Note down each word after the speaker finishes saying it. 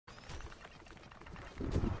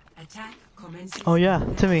Oh yeah,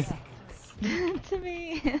 Timmy.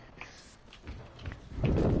 Timmy.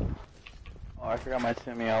 Oh, I forgot my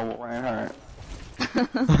Timmy. I'll run hurt.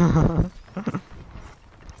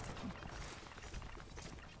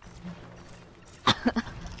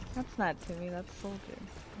 That's not Timmy, that's Soldier.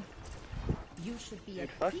 You should be Dude,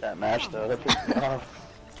 fuck that match though. That pissed me off.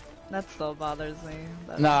 That still bothers me.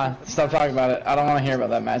 Nah, stop talking about it. I don't want to hear about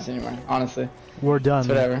that match anymore, honestly. We're done. It's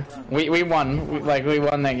whatever. We won. We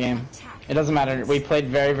won that game. It doesn't matter. We played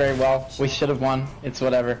very, very well. We should have won. It's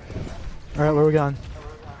whatever. Alright, where are we going?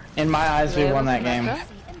 In my eyes, we won that game.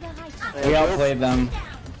 We outplayed them.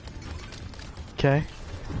 Okay.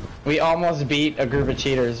 We almost beat a group of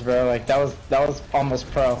cheaters, bro. Like, that was almost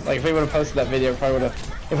pro. Like, if we would have posted that video, probably would have.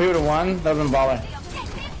 If we would have won, that would have been baller.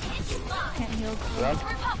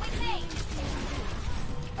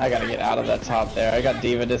 I gotta get out of that top there. I got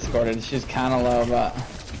d.va discorded. She's kind of low, but...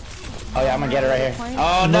 Oh yeah, I'm gonna get her right here.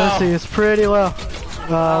 Oh no! Mercy is pretty low.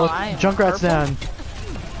 Junkrat's down.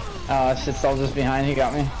 Oh, shit, Soldier's behind. He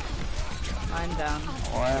got me. I'm down.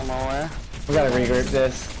 I'm aware. We gotta regroup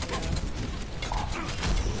this.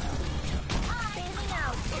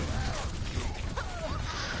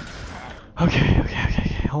 Okay.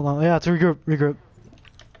 Hold on. Yeah, let's regroup.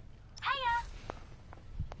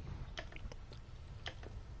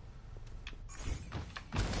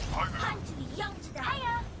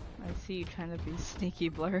 I see you trying to be sneaky,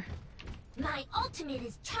 Blur. My ultimate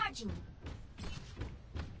is charging.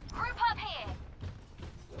 Group up here.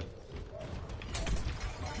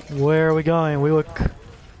 Where are we going? We look...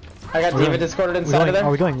 I got d.va discorded inside of there.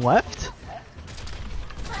 Are we going left?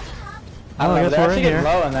 I don't know, guess they're we're actually in getting here.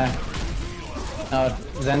 low in there. Oh,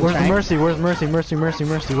 Zen Where's Trank? Mercy? Where's Mercy? Mercy.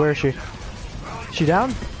 Where is she? She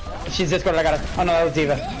down? She's discorded, I got her. Oh no, that was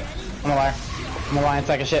d.va. I'm a liar. I'm a lying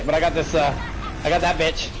sack of shit, but I got this, I got that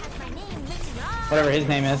bitch. Whatever his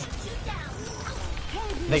name is.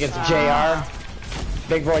 I think it's JR.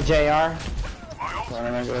 Big boy JR.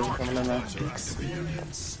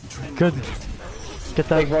 Good. Get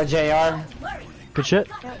that. Big boy JR. Good shit.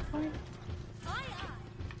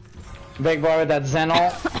 Big boy with that Zen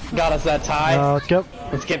ult. Got us that tie. Let's go.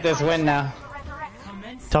 Let's get this win now.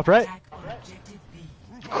 Top right.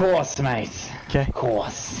 Of course, mate. Okay. Of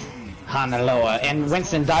course. Hanaloa. And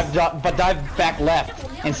Winston, dive back left.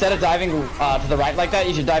 Instead of diving to the right like that,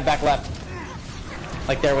 you should dive back left.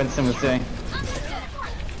 Like there Winston was doing.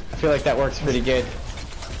 I feel like that works pretty good. I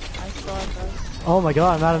still have those. Oh my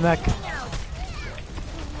god, I'm out of mech.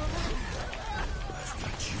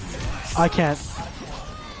 I can't.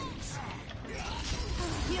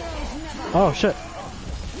 Oh shit.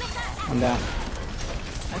 I'm down.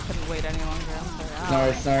 I couldn't wait any longer. I'm sorry. No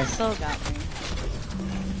worries, no worries. Still got me.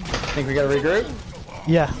 Think we gotta regroup?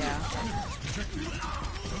 Yeah.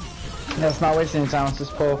 Yeah, let's not waste any time. Let's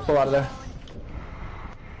just pull out of there.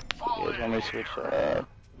 You guys want me to switch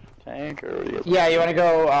tank or what do you? Yeah, you wanna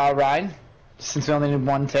go ride? Since we only need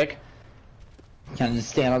one tick. Kinda just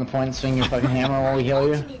stand on the point and swing your fucking hammer while we heal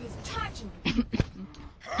you.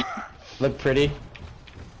 Look pretty.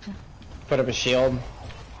 Put up a shield.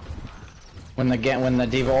 When the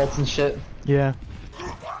d.va ults and shit. Yeah.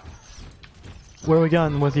 Where are we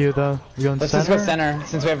going with you though? We going Let's center? just go center.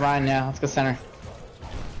 Since we have Ryan, yeah, let's go center.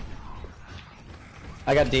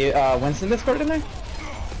 I got Winston discorded in there?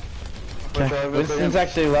 Okay. Winston's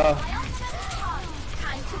actually low.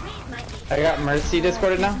 I got Mercy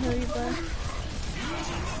discorded now.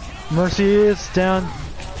 Mercy is down.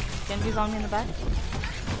 Genji's on me in the back.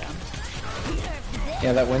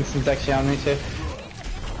 Yeah, that Winston's actually on me too.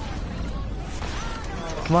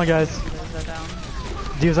 Come on, guys. They're down.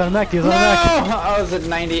 d.va's on a mech. No! I was at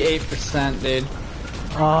 98%, dude.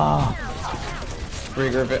 Ah.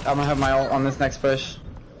 Regroup it. I'm gonna have my ult on this next push.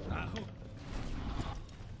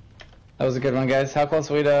 That was a good one, guys. How close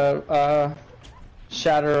are we to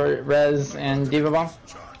Shatter, Rez, and d.va Bomb?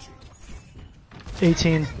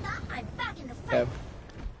 18. Yep.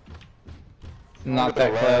 Not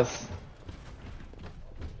that close.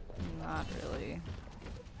 Not really.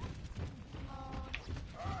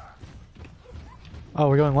 Oh,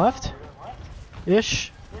 we're going left?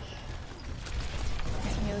 Ish.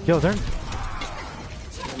 Yo, they're...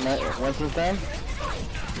 Winston's down?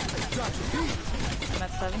 I'm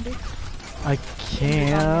at 70. I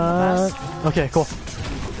can't... Okay, cool.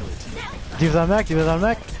 d.va's on mech, Genji's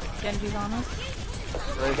on us.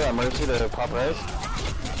 Where's that? Mercy to pop res?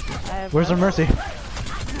 Where's her Mercy?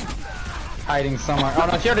 Hiding somewhere. Oh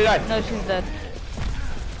no, she already died. No, she's dead.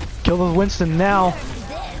 Kill the Winston now.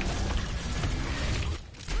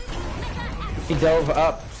 He dove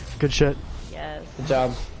up. Good shit. Yes. Good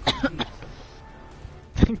job.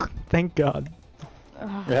 Thank God.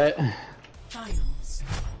 Right? Finals.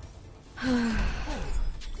 4-3.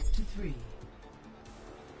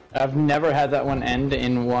 I've never had that one end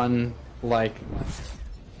in one, like...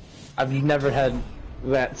 I've never had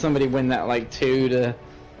that somebody win that, like, 2-1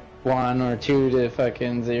 or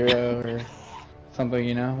 2-0 or something,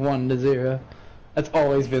 you know? 1-0. That's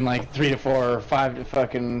always been, like, 3-4 or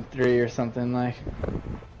 5-3 or something, like...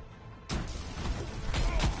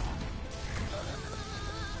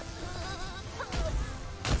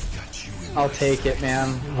 I'll take it,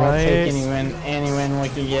 man. I'll take any win we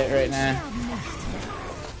can get right now.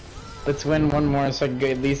 Let's win one more so I can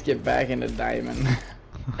at least get back into Diamond.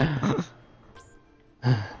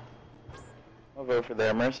 I'll vote for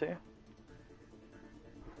their Mercy.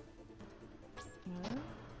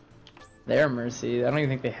 Their Mercy? I don't even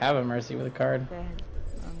think they have a Mercy with a card. Oh,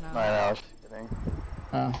 no. I know, I was just kidding.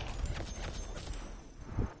 Oh.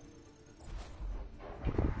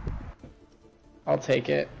 I'll take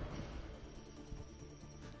it.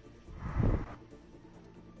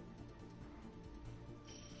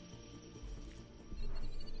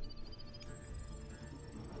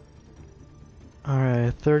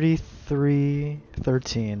 Alright,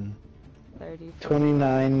 33-13. 30.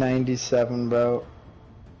 29.97, bro.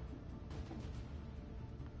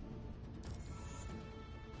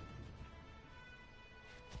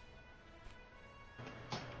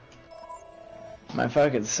 My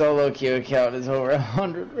fucking solo queue account is over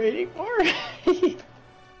 100 rating already.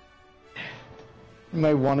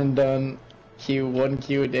 My one and done one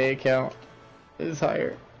queue a day account is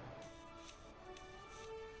higher.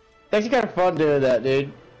 It's actually kind of fun doing that,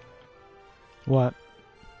 dude. What?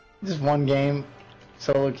 Just one game,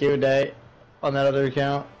 solo queue a day, on that other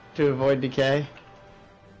account to avoid decay.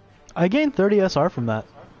 I gained 30 SR from that.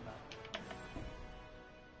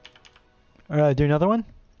 Alright, do another one?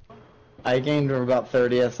 I gained about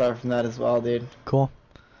 30 SR from that as well, dude. Cool.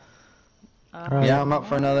 Alright. Yeah, I'm up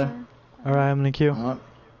for another. Alright, I'm gonna queue.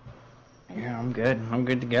 Yeah, I'm good. I'm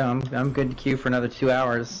good to go. I'm good to queue for another 2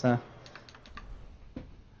 hours. So.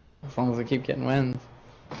 As long as I keep getting wins.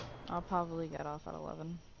 I'll probably get off at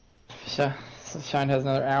 11. So Shine has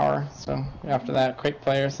another hour, so after that, quick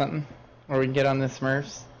play or something. Or we can get on the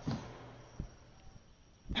Smurfs.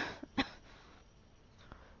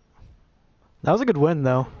 That was a good win,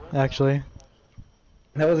 though, actually.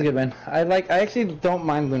 That was a good win. I actually don't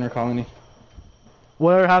mind Lunar Colony.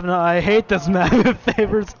 Whatever happened, I hate this map. It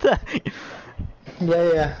favors tech.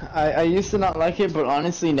 Yeah. I used to not like it, but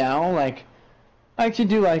honestly now, like, I actually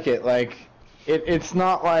do like it. Like, it's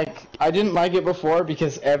not like... I didn't like it before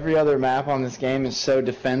because every other map on this game is so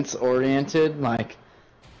defense-oriented. Like,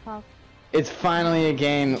 it's finally a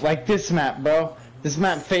game... Like this map, bro. This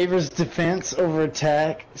map favors defense over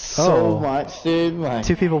attack so much, dude. Like,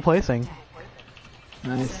 2 people placing.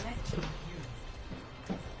 Nice.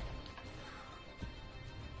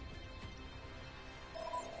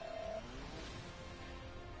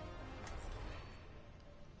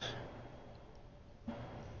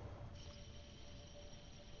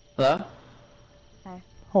 Hello? Hi.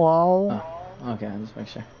 Hello? Oh, okay, I'll just make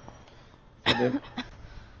sure. I do.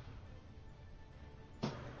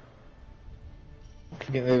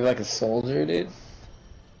 Get maybe like a soldier, dude.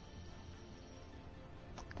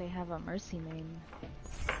 They have a Mercy main.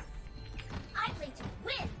 I play to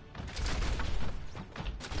win.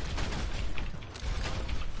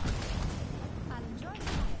 I'll enjoy it.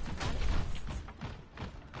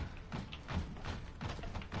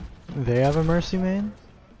 They have a Mercy main?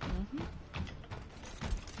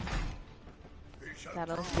 That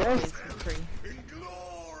also pays for free.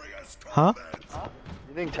 Huh?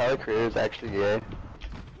 You think Tyler Creator is actually gay?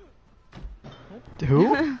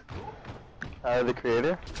 Who? Tyler the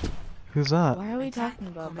Creator? Who's that? Why are we talking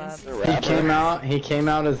about that? The rapper? He came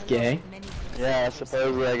out as gay. Yeah,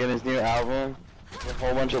 supposedly like in his new album, a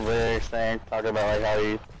whole bunch of lyrics talking about like how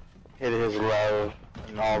he hid his love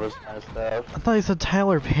and all this kind of stuff. I thought you said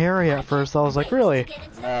Tyler Perry at first. I was like, really?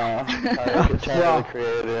 No, Tyler the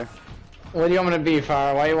Creator. What do you want me to be,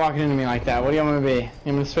 Farah? Why are you walking into me like that? What do you want me to be? You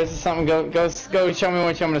want me to switch to something? Go show me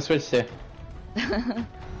what you want me to switch to.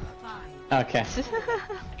 Okay.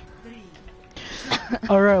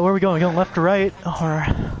 Alright, where are we going? Going left or right? Or...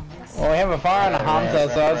 Well, we have a Farah and a Hamza,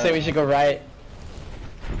 so I'd say we should go right.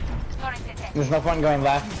 There's no point in going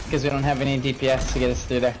left, because we don't have any DPS to get us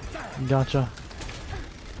through there. Gotcha.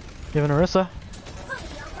 Giving Arissa.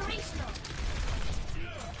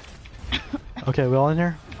 Okay, we all in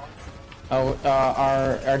here? Oh,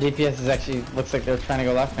 our DPS is actually, looks like they're trying to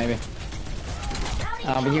go left, maybe.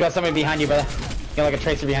 But you got somebody behind you, brother. You got like a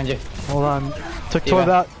tracer behind you. Hold on. Took Torb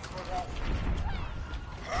out.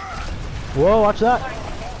 Whoa, watch that.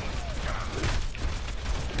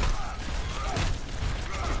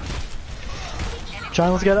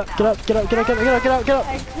 John, let's get up, get up, get up, get up, get up, get up, get up, get up.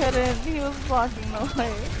 I couldn't. He was blocking the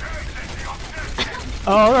way.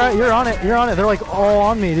 Oh, alright, you're on it, you're on it. They're like all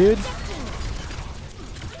on me, dude.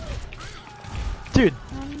 Dude.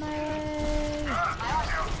 On my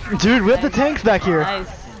way. Dude, we have the tanks back here. Nice.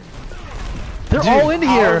 They're Dude, all in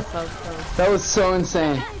here. So close. That was so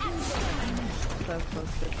insane. So close.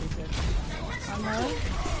 50-50. On my way.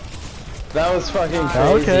 That was fucking crazy.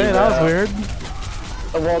 Okay, that was bro. weird.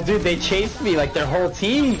 Well, dude, they chased me like their whole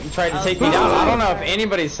team tried to take me down. I don't know if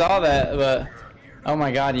anybody saw that, but oh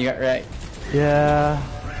my god, you got right. Yeah.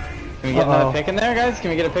 Can we get another pick in there, guys? Can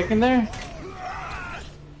we get a pick in there?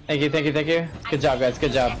 Thank you, thank you, thank you. Good job, guys.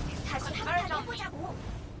 Good job.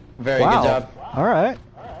 Very Wow. good job. Alright.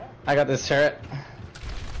 I got this turret.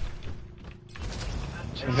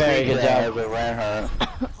 Very good job. But ran her.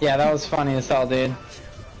 Yeah, that was funny as hell, dude.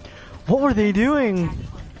 What were they doing?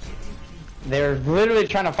 They were literally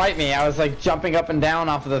trying to fight me. I was like jumping up and down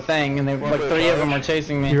off of the thing, and they like 3 of them were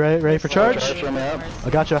chasing me. You ready for charge? Throw me up. I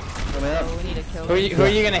gotcha. Throw me up. Oh, we need to kill Who are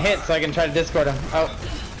you gonna hit so I can try to discord him? Oh,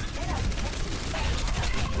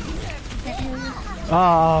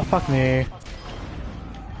 Ah, fuck me.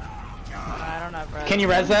 I don't have res. can you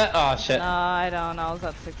res that? Oh shit. No, I don't. I was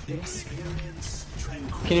at 60.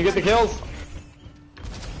 Can you get the kills?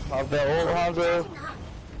 Off that old Hanzo.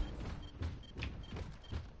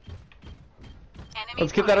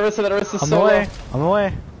 Let's get that Orisa. That Orisa's I'm so away. low. I'm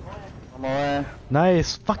away. I'm away.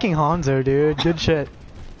 Nice. Fucking Hanzo, dude. Good shit.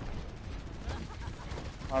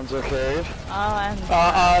 Hanzo carried.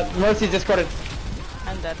 Oh, Mercy's discorded.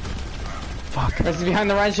 I'm dead. Fuck. Mercy's behind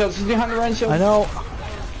the Rhine shield. She's behind the Rhine shield. I know.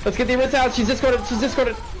 Let's get the Orisa out. She's discorded. She's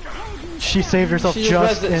discorded. She saved herself She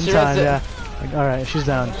just rezzed it, in she time, rezzed it. yeah. Alright, she's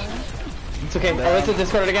down. It's okay. Orisa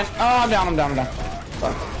discorded again. Oh, I'm down. I'm down. I'm down.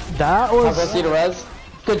 Fuck. That I'll was... go see the res.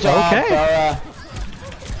 Good job. Okay. Farah.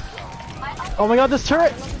 Oh my god, this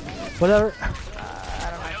turret! Whatever.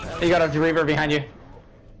 You got a Reaver behind you.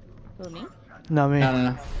 Who, me? No, me.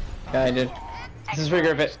 No. Yeah, I did. This is free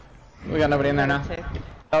grip it. We got nobody in there now. Tick.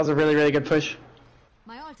 That was a really, really good push.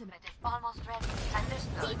 My ultimate is almost ready.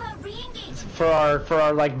 Understood. D.va re-engaged. For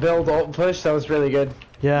our like build ult push, that was really good.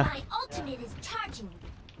 Yeah. My ultimate is charging.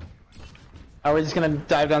 Are we just gonna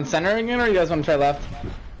dive down center again, or you guys want to try left?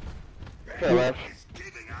 Okay, left.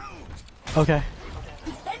 Okay.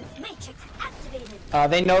 Defense matrix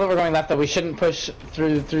activated. They know that we're going left, though. We shouldn't push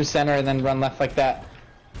through center and then run left like that.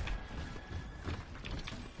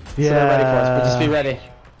 Yeah. So they're ready for us, but just be ready.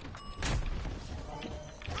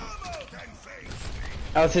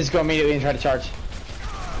 Let's just go immediately and try to charge.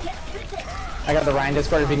 I got the Ryan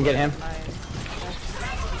Discord if you can get him.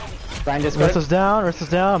 Ryan Discord. Rista's down, Rista's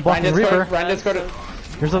down. I'm Ryan blocking Discord. Reaper. Ryan Discord.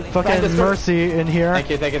 There's a fucking Discord. Mercy in here. Thank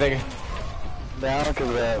you, thank you, thank you. Down because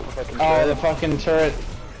of that fucking Oh, the fucking turret.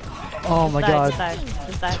 Oh my god.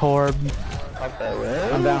 Just die. Torb. Off that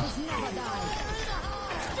way. I'm down.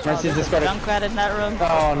 Mercy's discorded. Junkrat in that room.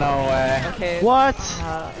 Oh, no way. Okay. What?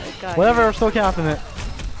 God, Whatever, I'm still counting it.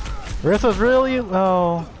 Rista's really...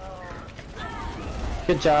 Oh.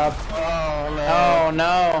 Good job. Oh no. Oh,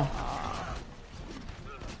 no.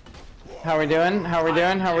 How we doing? How we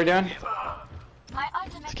doing? How we doing? My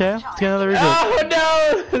ultimate It's okay, let's get another reboot.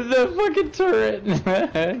 Oh, no! The fucking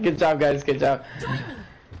turret. Good job, guys. Good job.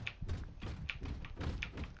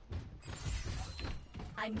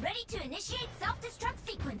 I'm ready to initiate self-destruct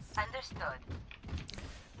sequence. Understood.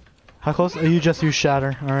 How close? Oh, you just used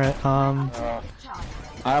Shatter. Alright, I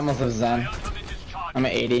almost have Zen. I'm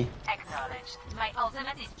at 80. Acknowledged. My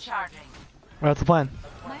ultimate is charging. what's the plan?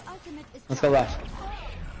 My ultimate is Let's go left.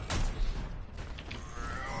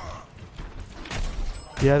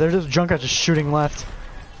 Yeah, they're just Junkrat just shooting left.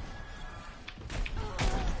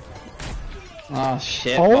 Oh,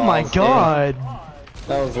 shit. Oh my balls, god! dude.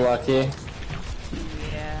 That was lucky.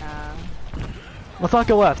 Yeah. Let's not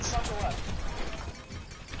go left.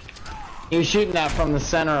 He was shooting that from the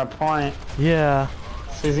center of point. Yeah.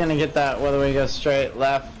 So he's gonna get that whether we go straight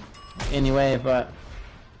left anyway, but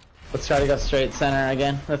let's try to go straight center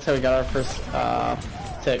again. That's how we got our first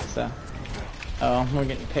tick, so. Oh, we're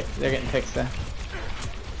getting picked. They're getting picked there.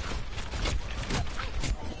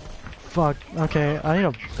 Fuck. Okay, I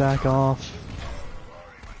need to back off.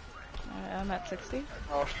 I'm at 60.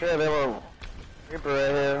 Oh shit, they were Reaper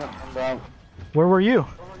right here. I'm down. Where were you?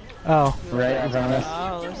 Oh, Right in front of us.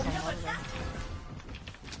 Oh, there's someone there.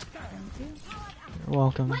 you're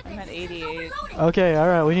welcome. I'm at 88. Okay,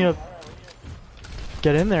 alright, we need to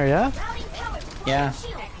get in there, yeah? routing power. Yeah,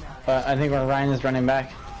 but I think Ryan is running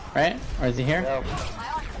back, right? Or is he here? Yep.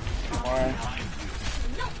 Alright.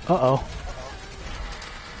 Uh-oh.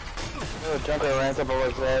 Oh, Junker ran up over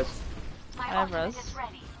his ass. I have res.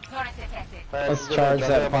 Turret detected. Let's charge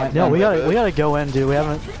that point. No, then. we gotta go in, dude. We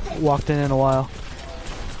haven't walked in a while.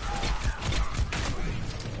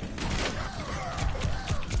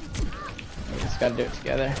 We just gotta do it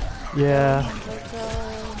together. Yeah.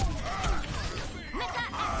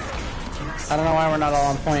 I don't know why we're not all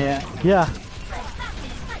on point yet. Yeah.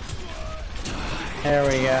 There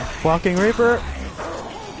we go. Walking Reaper.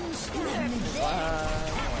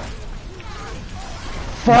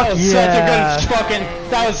 Fuck That was yeah. such a good fucking.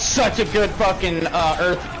 That was such a good fucking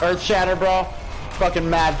earth shatter, bro. Fucking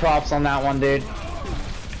mad props on that one, dude.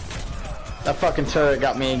 That fucking turret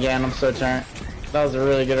got me again. I'm so turned. That was a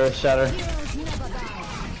really good earth shatter.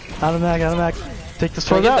 Out of mag. Take the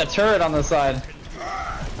Can we sword get out. that turret on the side?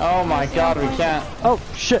 Oh my god, we can't. Oh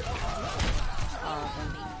shit.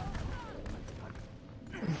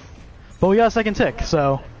 But we got a second tick,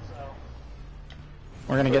 so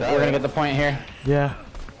We're gonna get the point here. yeah.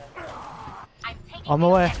 On the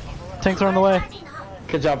way. Tanks are on the way.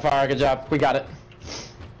 Good job, Fire. Good job. We got it.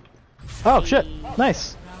 Oh shit.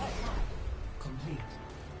 Nice. Complete.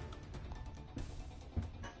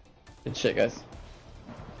 Good shit, guys.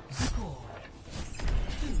 Score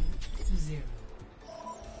 2-0.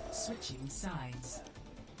 Switching sides.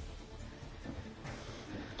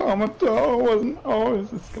 Oh my god, wasn't always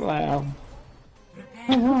this glam. I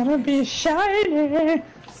Prepare. wanna be shiny.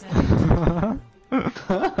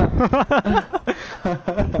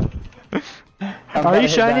 Are you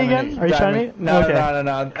shiny again? Are you shiny? No, Okay.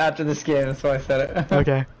 no. After this game, that's why I said it.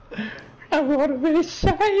 Okay. I wanna be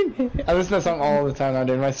shiny. I listen to that song all the time now,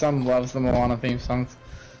 dude. My son loves the Moana theme songs.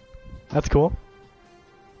 That's cool.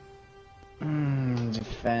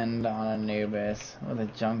 Defend on Anubis with a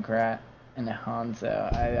Junkrat and a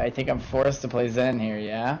Hanzo. I think I'm forced to play Zen here,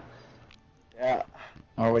 yeah? Yeah.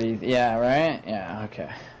 Or what do you... Yeah, right? Yeah, okay.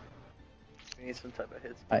 We need some type of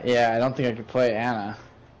hits. Yeah, I don't think I could play Anna.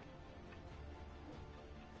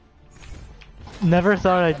 Never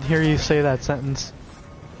thought I'd hear you say that sentence.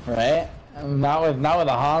 Right? Not with a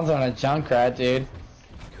Hanzo and a Junkrat, dude.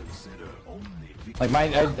 Like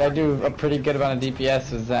I do a pretty good amount of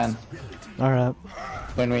DPS with Zen Alright.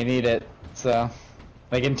 when we need it. So,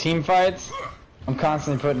 like in team fights, I'm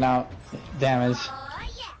constantly putting out damage.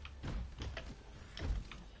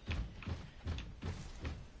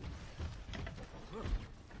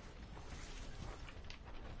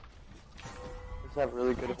 Let's have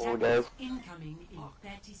really good hold, guys. Incoming in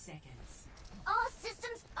 30 seconds. All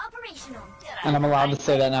systems operational. And I'm allowed to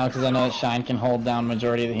say that now because I know that Shine can hold down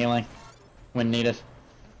majority of the healing when needed.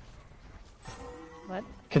 What?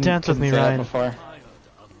 Dance with me, say that Ryan.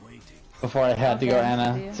 Before I had to go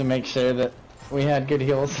Anna to make sure that we had good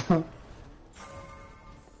heals.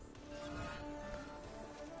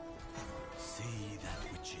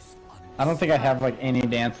 I don't think I have like any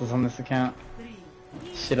dances on this account. 3,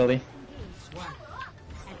 Shittily. 1.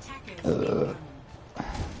 Attackers.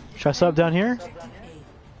 Should I sub down here?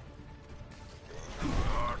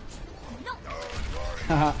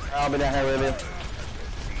 Haha. I'll be down here with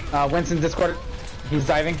you. Winston's discorded. He's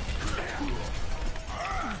diving.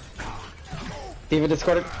 d.va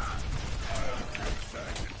discorded.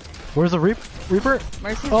 Where's the Reaper?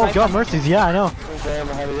 Mercy's Oh right god, behind- Mercy's, yeah, I know. Who's there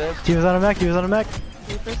behind you guys? Team's on a mech, team's on a mech.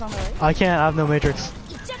 Reaper's on the right. I can't, I have no matrix.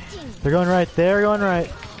 They're going right, they're going right.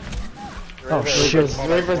 Oh shit.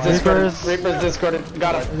 Reaper's discorded. Reaper's- Reaper's discorded.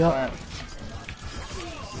 Got him. Yep.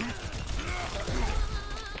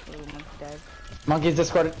 Ooh, monkey died. Monkey's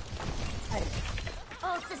discorded.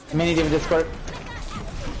 All systems. Mini d.va discorded.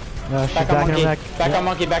 No, she's Back on back in her monkey. mech. Back Yeah. on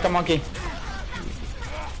monkey. Back on monkey.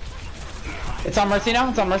 It's on Mercy now.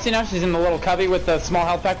 It's on Mercy now. She's in the little cubby with the small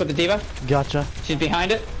health pack with the d.va. Gotcha. She's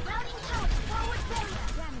behind it.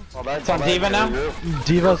 Fall back, It's on fall back, d.va now. regroup.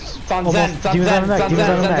 D.va's It's on almost, Zen. It's on D.va's Zen. on a It's mech, on D.va's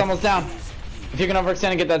Zen. on a Zen's mech. almost down. If you can overextend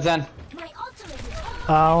and get that Zen. My ultimate is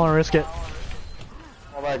I don't wanna risk it.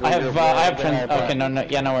 Fall back, I have regroup. I have Fall back, okay, no,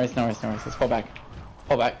 yeah, no worries. Let's pull back.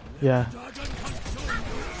 Pull back. Yeah.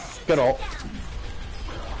 Good ult.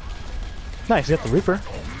 Nice, you got the Reaper.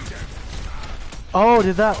 Oh,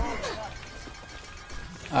 did that.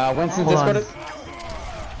 Winston's Hold on. discorded.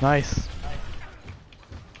 Nice.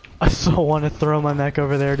 I so want to throw my mech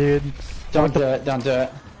over there, dude. Don't do it. Don't do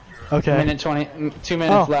it. Okay. Minute 20. 2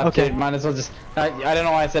 minutes Oh, left, okay. dude. Might as well just. I don't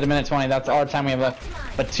know why I said a minute 20. That's all the time we have left.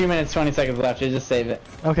 But 2 minutes 20 seconds left. You just save it.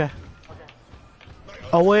 Okay.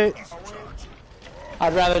 Oh wait.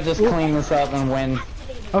 I'd rather just clean this up and win.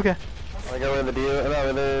 Okay. I go with the d.va.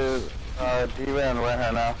 No, with the d.va and win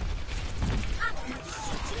her now.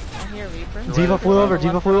 I hear Reaper. D.va flew over.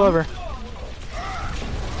 D.va flew over.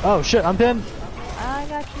 Oh shit! I'm pinned. I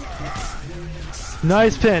got you.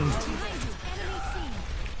 Nice pin.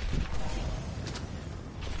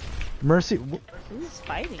 Mercy. Who's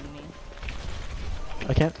fighting me?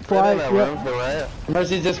 I can't fly. Right in that Yeah. room, to the right.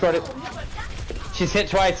 Mercy's discorded. She's hit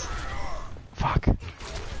twice. Fuck.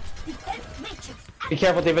 Be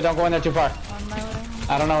careful, D.va. Don't go in there too far. On my way.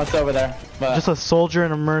 I don't know what's over there, but Just a soldier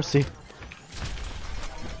and a Mercy.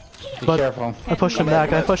 be but- careful. I pushed him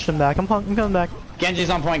back. I pushed him back. I'm coming back. Genji's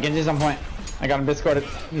on point. Genji's on point. I got him discorded.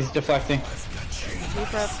 He's deflecting.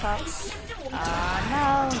 Reaper up top.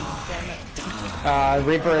 No. Damn it.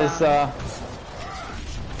 Reaper is,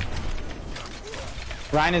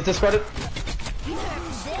 Ryan is discorded.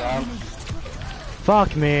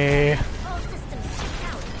 Fuck me.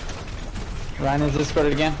 Ryan is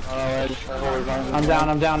discorded again. Alright,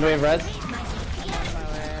 I'm down. Do we have reds?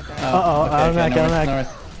 Uh-oh, I'm back, no I'm worries, back. no worries.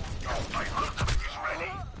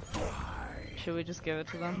 Should we just give it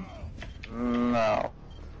to them? No.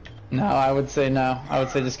 No, I would say no. I would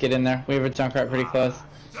say just get in there. We have a Junkrat pretty close.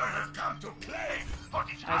 I could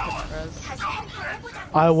res.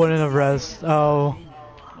 I wouldn't have rezzed. Oh.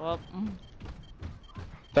 Well,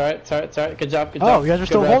 It's alright. Good job. Oh, you guys are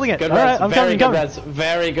still res, holding it. Good Alright, res. I'm Very coming. good res.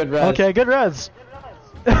 Very good res. Okay, good res.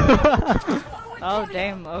 oh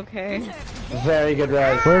damn. Okay. Very good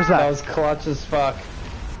res. Where's that? That was clutch as fuck.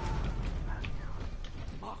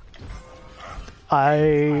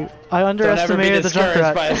 I Don't ever be underestimated the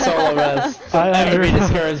discouraged by a Junkrat. solo res. I Don't ever be under-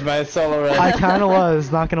 discouraged by a solo res. I kinda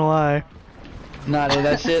was, not gonna lie. Nah, dude,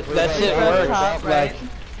 that shit Reaper works. top, right? Like,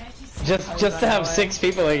 just to have 6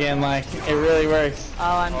 people again, like, it really works.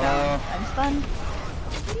 Oh, I'm down. I'm stunned.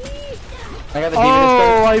 I got the Oh,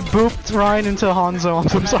 D.va I booped Ryan into Hanzo. I'm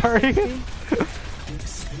so sorry.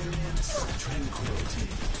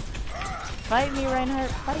 Fight me, Reinhardt.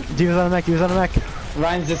 Fight me. D.va's on a mech. D.va's on a mech.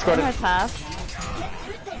 Ryan's discorded. Reinhardt's half.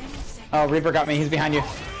 Oh, Reaper got me. He's behind you.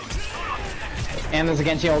 And there's a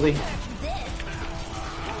Genji ulti.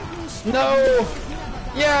 No!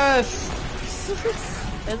 Yes!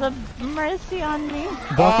 There's a Mercy on me.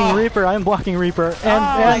 Blocking Oh. Reaper. I'm blocking Reaper.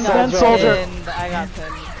 I got And Soldier. pinned. I got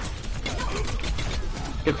pinned.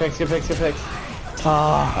 Good picks.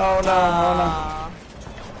 Ah. Oh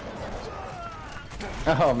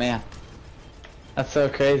no, oh man. That's so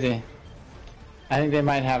crazy. I think they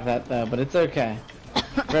might have that though, but it's okay.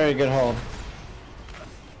 Very good hold.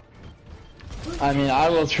 I mean, I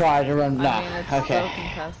will try to run. Nah, I mean, it's okay. so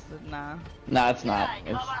contested. Nah. Nah, it's not.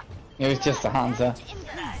 It was just a Hanzo.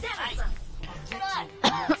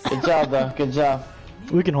 Good job though. Good job.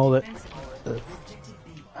 We can hold it. We're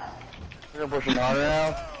gonna push him on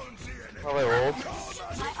now. Probably old.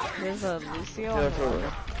 There's a Lucio Yeah, on for the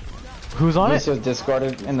Who's on it? Lucio's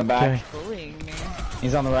discorded in the back. Okay. bullying me.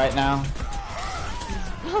 He's on the right now.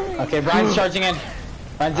 Okay, Brian's charging in.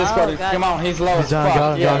 Brian's discorded. God. Come on, he's low as He's down. fuck.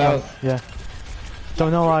 Got him. Yeah, Got that him. was. Yeah.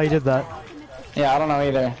 Don't know why he did that. Yeah, I don't know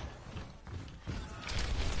either.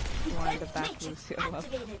 He wanted to back Lucio up.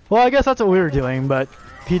 Well, I guess that's what we were doing, but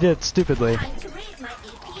he did it stupidly.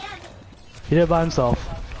 He did it by himself.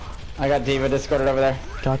 I got D.va discorded over there.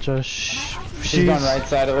 Gotcha. She's going right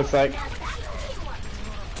side, it looks like.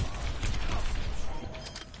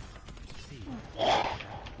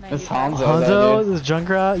 This Hanzo, though, Hanzo, dude. this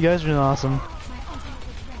Junkrat, you guys are doing awesome.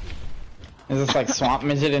 Is this like Swamp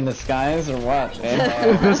Midget in disguise or what? dude?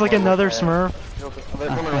 There's like another Smurf. They're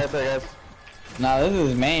coming right there, guys. Nah, this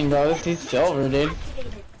is main, bro. He's silver, dude.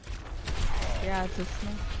 Yeah, it's a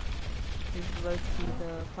snake. He's low key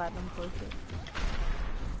the platinum closer.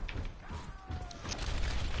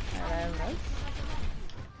 Alright,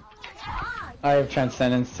 I have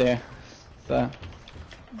Transcendence too. So,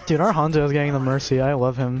 Dude, our Hanzo is getting the Mercy. I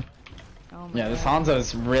love him. oh my yeah, this God. Hanzo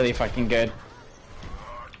is really fucking good.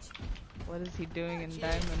 What is he doing in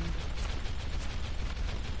Diamond?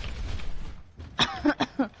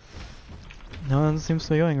 No one seems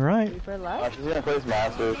to be going right. Reaper Oh, left? she's gonna place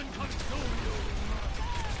Masters.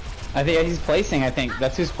 I think he's placing, I think.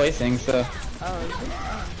 That's who's placing, so. Oh, is he?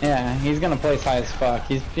 Oh. Yeah, he's gonna place high as fuck.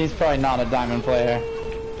 He's probably not a diamond player.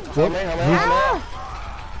 Help me, help me, help me.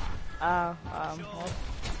 Oh, well.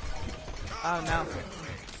 Oh no.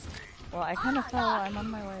 Well, I kind of fell. I'm on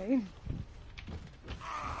my way.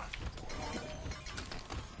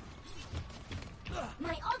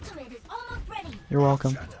 My ultimate is almost ready. You're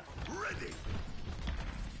welcome.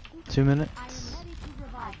 2 minutes. I am ready to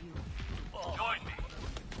revive you.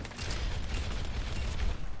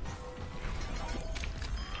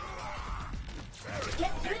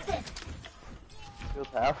 Get through this. Feels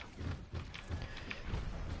half.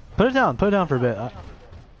 Put it down for a bit.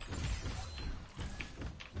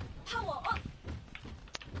 Power up.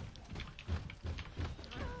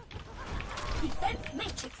 Defense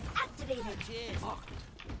matrix activated.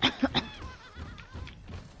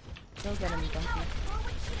 Go get him, donkey.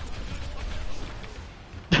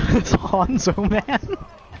 It's Hanzo, man.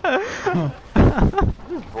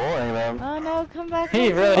 Just bullying them. Oh no, come back.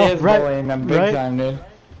 He really Oh, is right, bullying them big right. time, dude.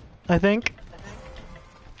 I think.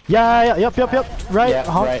 Yeah, yep. Right,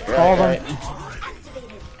 Yeah, right, all of them. right.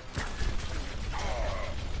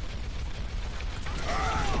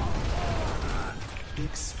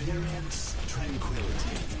 Experience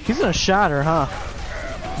tranquility. He's gonna shatter, huh?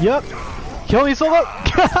 Yep. Kill me, Solo.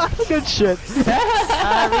 Good shit.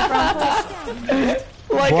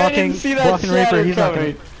 Like I Blocking- didn't see that blocking Reaper, shatter he's not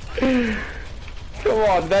coming. Come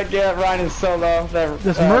on, that Ryan is so low. That,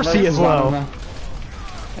 This Mercy is on low. him,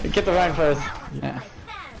 though. Get the Ryan first. Yeah.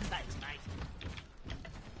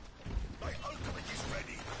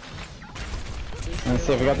 Let's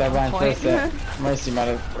see if we got that Ryan first hit. Mercy might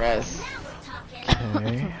have res.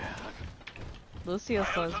 Okay. Lucio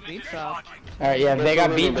still has beat drop. Alright, yeah, they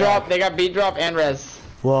got beat drop, and res.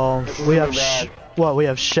 Well, we have we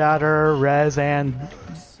have shatter, res, and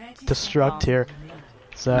destruct here.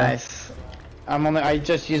 So Nice. I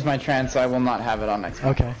just used my trance, so I will not have it on next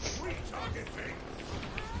one. okay.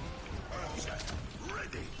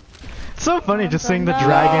 It's so funny just seeing the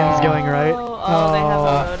dragons going right. Oh, they have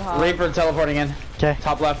a roadhog. Reaper teleporting in. Okay.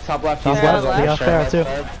 Top left, top left. Top He's left. got They his got ultra.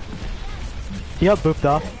 Pharah too. He got booped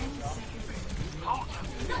off.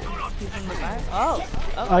 He's in the back. Oh.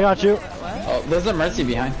 I got you. Oh, there's a Mercy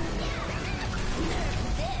behind.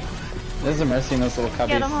 There's a Mercy in those little cubbies.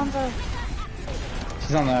 Get him, Hanzo.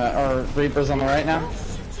 She's on the, or Reaper's on the right now.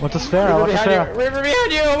 What's this Pharah? Reaper What's this behind you! Pharah? Reaper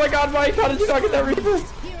behind you! Oh my god, Mike, how did you not get that Reaper?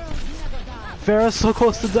 Pharah's so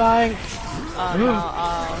close to dying. Oh no, I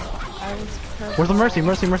was perfect. Where's the Mercy?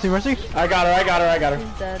 Mercy. I got her.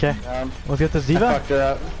 He's dead. Okay. Let's get this I D.va. fucked her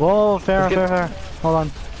up. Whoa, Pharah. Let's get- Hold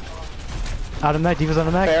on. Out of mech. D.va's out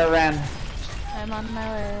of mech. Bear ran. I'm on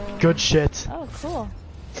my way. Good shit. Oh, cool.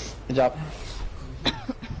 Good job.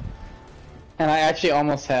 And I actually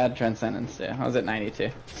almost had Transcendence too. I was at 92.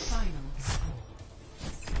 Final score.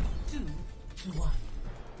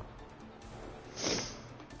 2-1.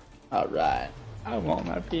 Alright. I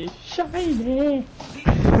wanna be shiny.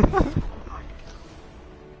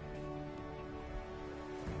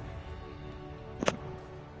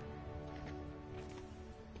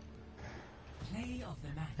 Play of the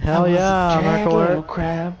match. Hell yeah, Merkler.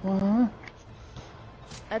 Crab.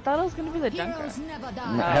 I thought it was gonna be the Junker. Heroes never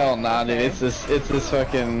die. Hell nah, dude. It's this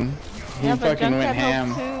fucking. He Yeah, but fucking Junker went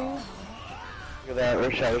ham. helped too. Look at that,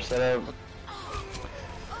 we're shadow setup.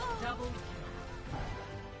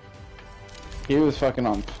 He was fucking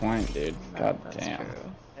on point, dude. God That's damn. true.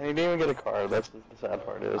 And he didn't even get a card, that's what the sad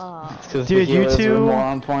part is. Aw. It's 'cause Dude, the you healers were two- more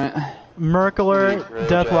on point. Merkler, Great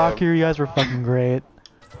Deathlocker, job. you guys were fucking great.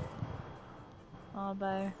 Oh,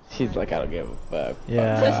 bye. He's like, I don't give a fuck.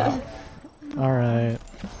 Yeah. Alright.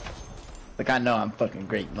 Like, I know I'm fucking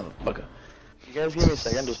great, motherfucker. You guys give me a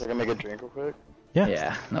second just so I can make a drink real quick? Yeah.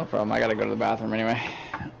 Yeah, no problem. I gotta go to the bathroom anyway.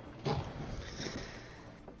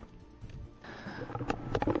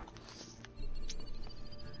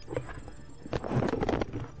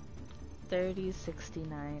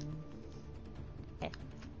 $30.69.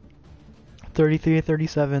 33,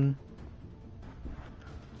 37.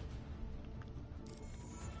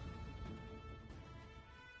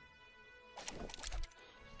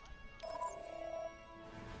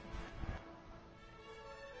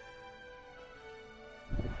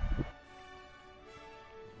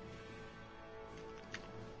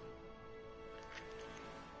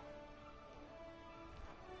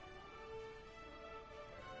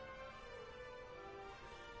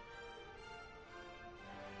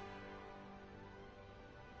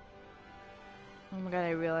 Oh my god, I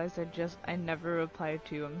realized I never replied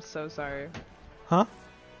to you. I'm so sorry. Huh?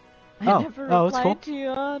 I Oh. never Oh, it's replied cool. to you.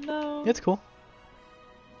 Oh no. It's cool.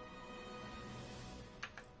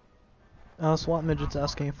 SWAT midget's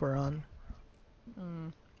asking if we're on.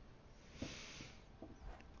 Mm.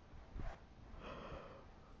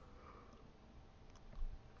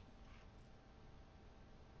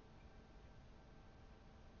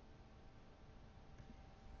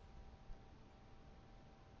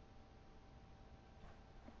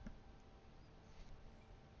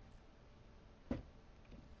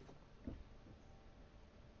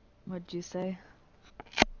 What'd you say?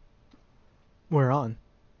 We're on.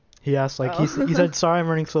 He asked, like, Oh. he said, sorry I'm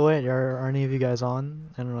running so late. Are any of you guys on?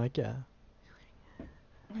 And we're like, yeah.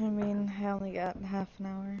 I mean, I only got half an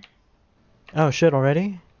hour. Oh, shit,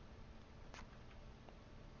 already?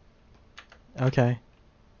 Okay.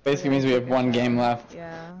 Basically means we have one game left.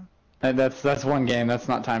 Yeah. And that's one game. That's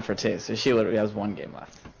not time for two. So she literally has one game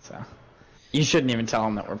left. So you shouldn't even tell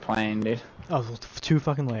him that we're playing, dude. Oh, too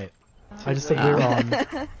fucking late. I just said we were on.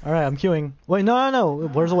 Alright, I'm queuing. Wait, no.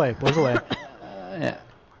 Blur's away. Yeah.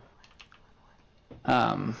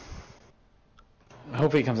 Hopefully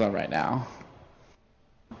he comes on right now.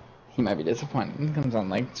 He might be disappointed. He comes on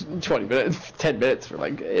like 20 minutes, 10 minutes for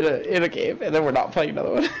like in a game, and then we're not playing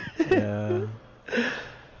another one. Yeah.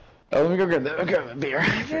 Oh, let me go grab a beer.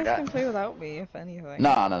 You guys can play without me, if anything.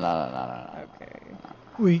 No. Okay.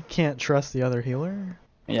 We can't trust the other healer.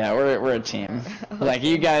 Yeah, we're a team. Like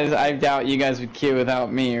you guys, I doubt you guys would queue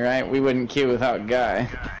without me, right? We wouldn't queue without Guy.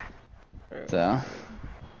 So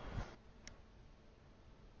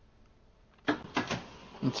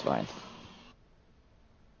it's fine.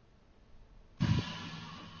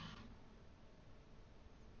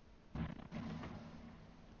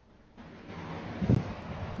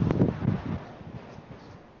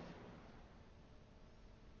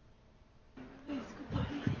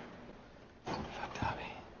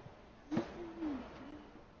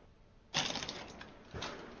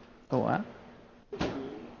 Oh, what?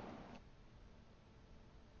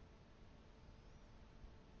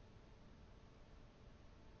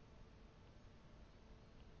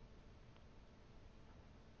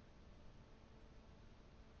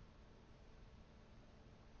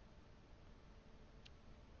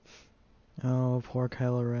 Oh, poor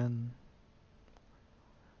Kylo Ren.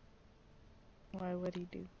 Why would he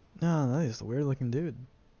do? No, that is a weird looking dude.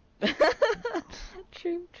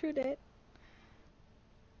 True that.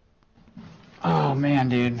 Oh man,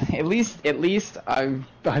 dude. At least I'm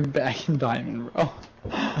back in Diamond, bro.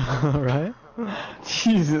 Right?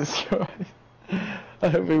 Jesus Christ. I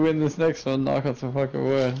hope we win this next one. Knock on some fucking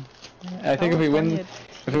wood. I think if we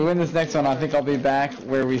win this next one, I think I'll be back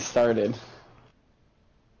where we started.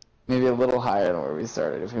 Maybe a little higher than where we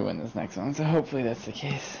started if we win this next one. So hopefully that's the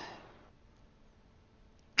case.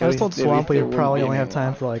 I was told Swamp we would probably only have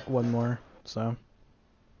time for like one more, so.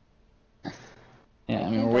 Yeah, I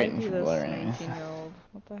mean we're waiting for Blur anyways.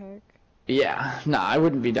 What the heck? Yeah, nah, I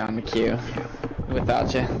wouldn't be down the queue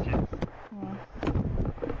without you.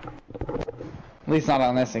 At least not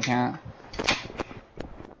on this account.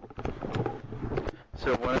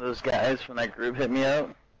 So one of those guys from that group hit me up,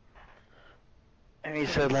 and he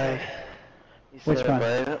said like, Which one?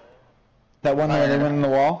 Like, That one where they went in the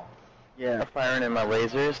wall? yeah, firing in my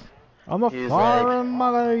lasers. I'm a He's fire my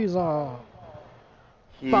laser.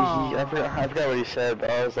 I forgot what he said,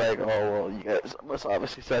 but I was like, oh, well, you guys must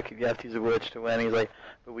obviously suck if you have to use a glitch to win. He's like,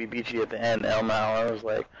 but we beat you at the end, Elmo. I was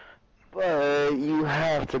like, but you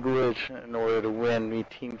have to glitch in order to win. We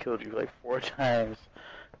team killed you like 4 times,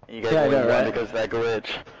 and you guys only won right? because of that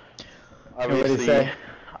glitch. What did he Obviously, say?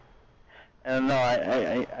 and no,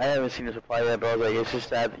 I haven't seen his reply yet, but I was like, it's just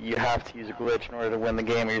sad that you have to use a glitch in order to win the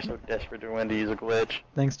game, or you're so desperate to win to use a glitch.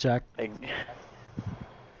 Thanks, Jack. Like,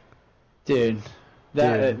 Dude.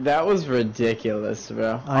 That was ridiculous,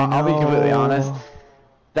 bro. I know. I'll be completely honest.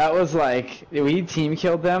 That was like we team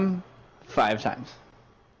killed them 5 times.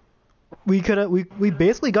 We could have. We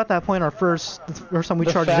basically got that point our first time we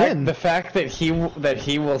charged in. The fact that he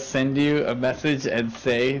will send you a message and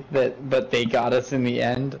say that, but they got us in the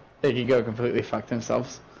end. They could go completely fuck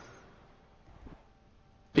themselves.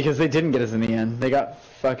 Because they didn't get us in the end. They got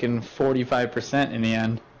fucking 45% in the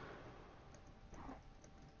end.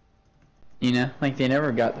 You know, like they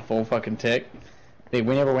never got the full fucking tick. We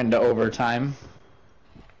never went into overtime.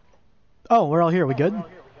 Oh, we're all here. We good?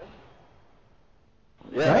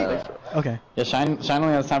 yeah. Right? Okay. Yeah, Shine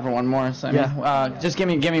only has time for one more. So I Yeah. mean, just give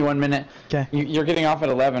me 1 minute. Okay. You're getting off at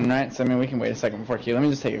 11, right? So I mean, we can wait a second before Q. Let me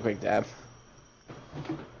just take a quick dab.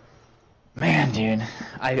 Man, dude,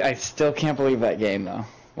 I still can't believe that game though.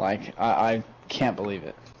 Like I can't believe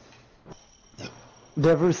it.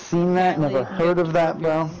 Never seen that. Never heard of that,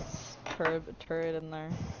 bro. Turret in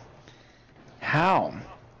there. How?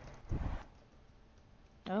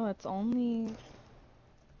 Oh, it's only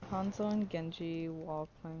Hanzo and Genji wall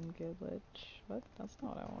climb glitch. What? That's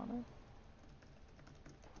not what I wanted.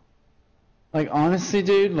 Like honestly,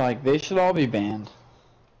 dude, like they should all be banned.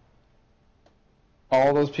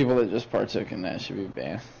 All those people that just partook in that should be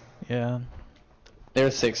banned. Yeah.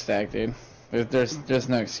 They're 6 stack, dude. There's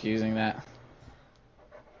no excusing that.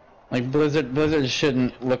 Like Blizzard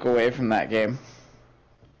shouldn't look away from that game.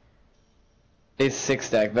 They 6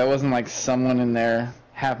 stack. That wasn't like someone in there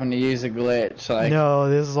happened to use a glitch. Like No,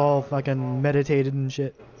 this is all fucking meditated and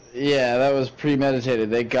shit. yeah, that was premeditated.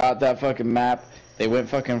 They got that fucking map. They went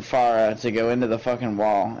fucking far to go into the fucking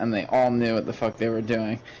wall, and they all knew what the fuck they were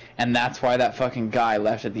doing. And that's why that fucking guy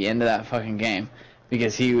left at the end of that fucking game,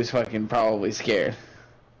 because he was fucking probably scared.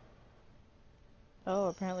 Oh,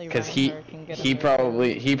 apparently Because Reinhardt can get he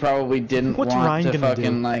away. probably didn't What's want Ryan to gonna fucking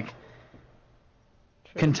do? like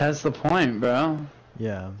True. contest the point, bro.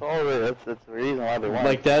 Yeah. that's the reason why they want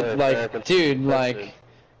Like to that, like dude, like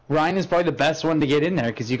Ryan is probably the best one to get in there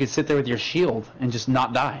because you could sit there with your shield and just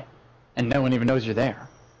not die, and no one even knows you're there.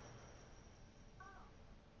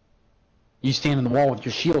 You stand in the wall with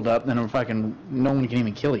your shield up, then no one can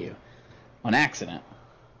even kill you on accident.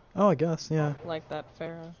 Oh, I guess, yeah. Like that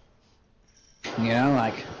Pharah. You know,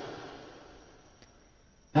 like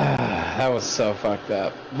that was so fucked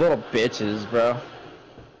up. Little bitches, bro.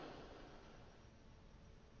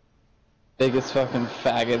 Biggest fucking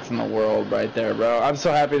faggots in the world right there, bro. I'm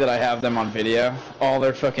so happy that I have them on video. All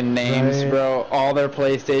their fucking names, Right. bro. All their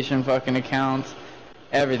PlayStation fucking accounts.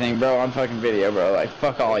 Everything, bro, on fucking video, bro. Like,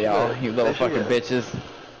 fuck all y'all, you little fucking bitches.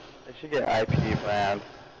 They should get IP banned.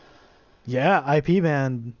 Yeah, IP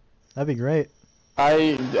band. That'd be great.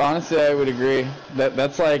 Honestly, I would agree.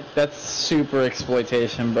 That's super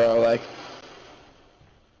exploitation, bro. Like,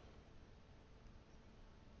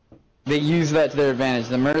 they use that to their advantage.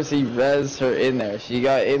 The Mercy res her in there. She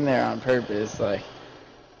got in there on purpose. Like,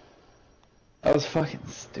 that was fucking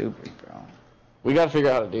stupid, bro. We gotta figure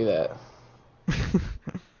out how to do that.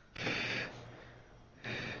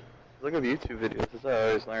 Look at YouTube videos. That's how I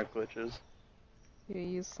always learn glitches. You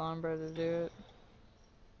use Sombra to do it.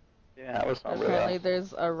 Yeah, I was not Apparently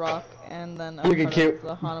there's a rock and then a Look at part cute. of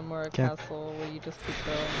the Hanamura Okay. castle where you just keep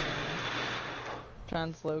going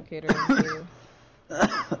and translocate her into.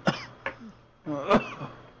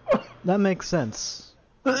 That makes sense.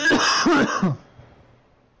 And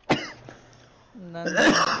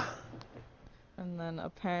then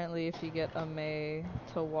apparently if you get a Mei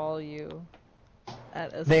to wall you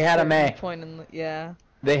at a They had a certain Mei. point in the, yeah.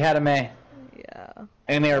 They had a Mei. Yeah.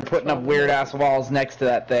 And they were putting up weird ass walls next to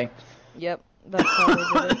that thing. Yep, that's how they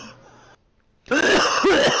did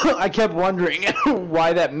it. I kept wondering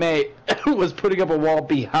why that Mei was putting up a wall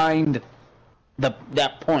behind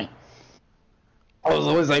that point. I was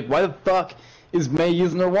always like, why the fuck is Mei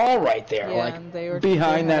using her wall right there? Yeah, like, and they were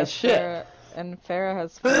behind they that had shit. And Pharah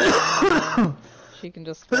has fire, she can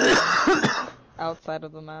just fly outside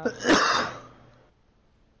of the map.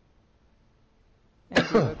 And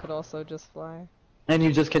d.va could also just fly. And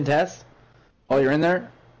you just contest while you're in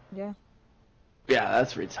there? Yeah. Yeah,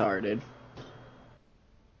 that's retarded.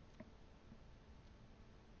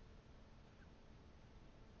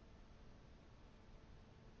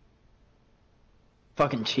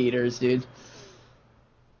 Fucking cheaters, dude.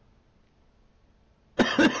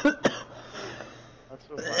 That's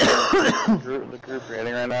so funny. The group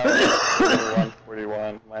rating right now is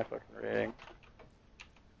 141. My fucking rating.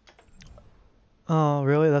 Oh,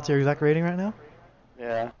 really? That's your exact rating right now?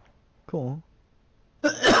 Yeah. Cool.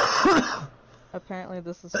 Apparently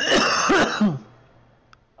this is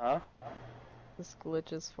Huh? this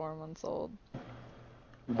glitch is 4 months old.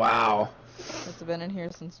 Wow. It's been in here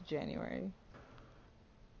since January.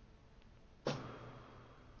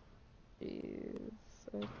 Jeez.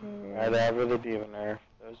 Okay. I'd have with a d.va nerf.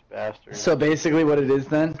 Those bastards. So basically what it is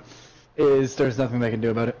then, is there's nothing they can do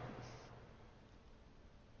about it.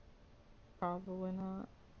 Probably not.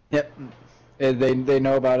 Yep. They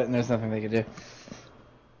know about it and there's nothing they can do.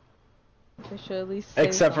 They should at least say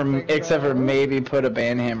Except for something, though. maybe put a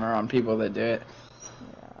ban hammer on people that do it.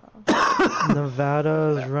 Yeah.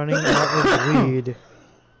 Nevada's running out of weed.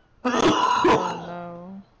 Oh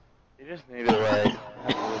no. You just need to like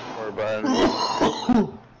have a record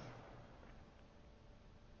button.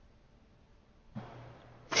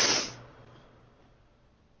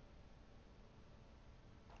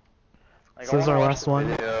 Like, So this is I our wanna last watch one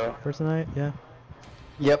the video. for tonight? Yeah.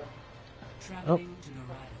 Yep. Traveling to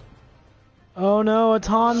Narada. Oh no, it's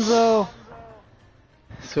Hanzo!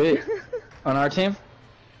 Sweet. On our team?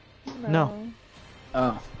 No.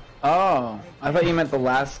 Oh. Oh. I thought you meant that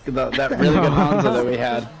really good Hanzo that we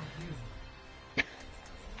had.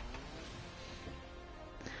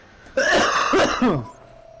 Oh.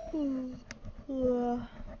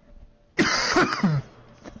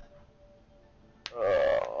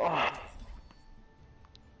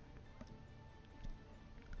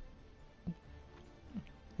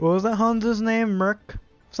 What was that Hanzo's name? Merc?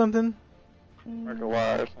 Something? Mark a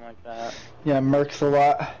lot or something like that. Yeah, Merc's a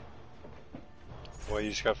lot. Well, you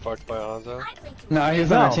just got fucked by Hanzo? No, he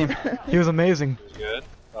was on our No. team. He was amazing. He was good?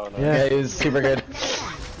 Oh, no. Yeah. Yeah, he was super good.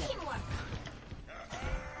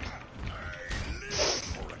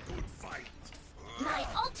 My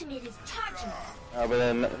ultimate is charging. But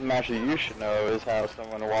then the match that you should know is how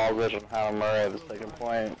someone wall glitched on Hanamura at the second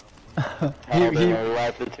point. How they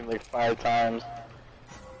wiped the team like 5 times.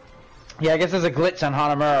 Yeah, I guess there's a glitch on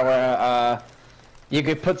Hanamura where you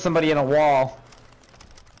could put somebody in a wall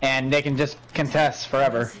and they can just contest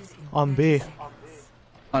forever On B.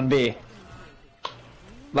 on B.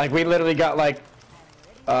 Like we literally got like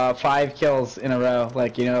 5 kills in a row.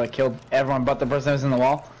 Like, you know, like killed everyone but the person who was in the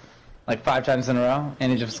wall. Like 5 times in a row.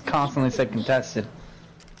 And he just constantly said contested.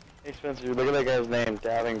 Hey Spencer, look at that guy's name,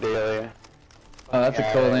 Dabbing Daily. Oh, that's a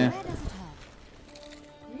cool name.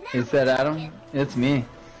 Is that Adam? It's me.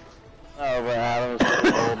 Oh, but Adam's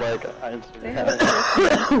old, like,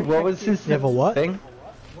 Instagram. What was his You have a what? thing?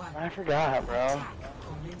 I forgot, bro.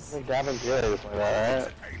 It's like Dabbing Daily or something like that,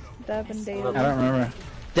 right? Dab and I Daily. don't remember.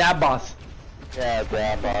 Dab Boss. Yeah,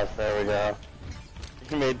 Dab Boss, there we go.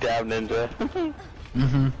 He made Dab Ninja.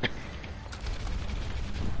 Mm-hmm.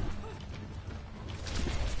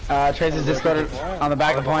 Tracer's discorded on the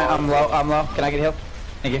back of the point. I'm low. Can I get healed?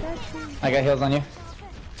 Thank you. I got heals on you.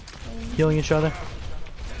 Healing each other.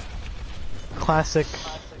 Classic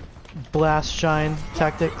blast shine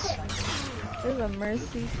tactics. There's a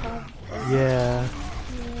Mercy top. Yeah.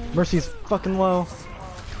 Mercy's fucking low.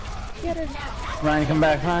 Get her. Ryan, come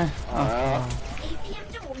back, Ryan. Oh.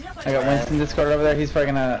 I got Winston discorded over there. He's probably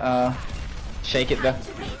gonna shake it though.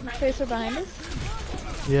 Tracer behind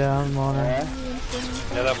us. Yeah, I'm on her.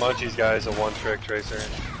 Yeah, that Munchies guy is a one-trick tracer.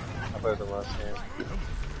 I played the last game.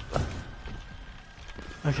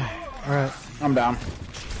 Okay, alright. I'm down.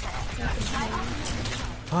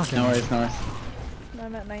 Fucking. No worries, no worries. No,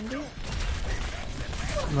 I'm at 90. Look.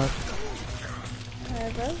 I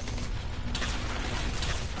have us.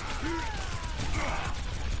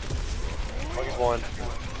 Monkey's one.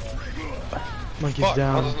 Monkey's Fuck,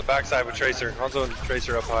 down. Hanzo's on the backside with Tracer. Hanzo and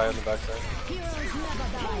Tracer up high on the backside.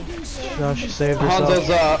 No, she saved herself. Hanzo's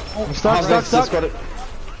I'm stuck, Hanzo's stuck. discorded.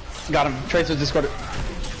 Got him. Tracer's discorded.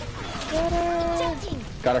 Get her.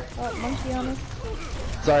 Got her. Oh, monkey on us.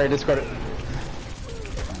 Zarya discorded.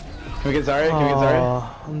 Can we get Zarya? Can we get Zarya?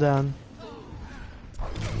 Oh, I'm down.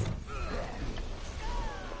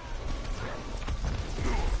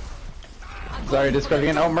 Zarya discorded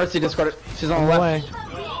again. Oh, Mercy discorded. She's on the left. Away.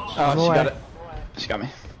 Oh, she away. got it. She got me.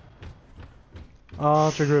 Oh,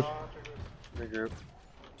 it's your group. Regroup.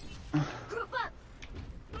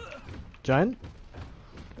 Giant?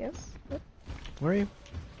 Yes. What? Where are you?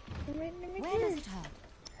 Right near me here.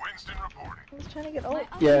 I was trying to get ult.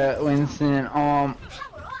 Yeah, Winston. I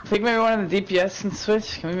think maybe one of the DPS can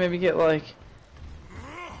switch. Can we maybe get like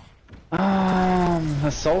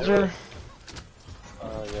a soldier? Yeah.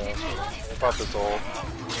 I popped this ult.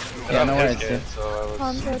 Yeah, no worries. worries. So I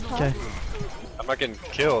was... Hanzo top. Okay. I'm not getting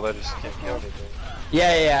killed, I just can't kill anything.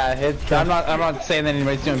 Yeah. I'm not saying that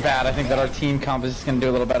anybody's doing bad. I think that our team comp is just gonna do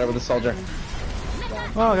a little better with the soldier.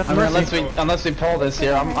 Oh, I got the I mean, Mercy. unless we pull this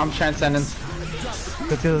here, I'm transcendence.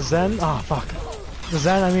 Go to the Zen. Oh, fuck. The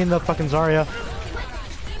Zen, I mean the fucking Zarya.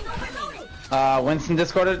 Winston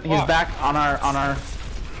discorded. He's back on our.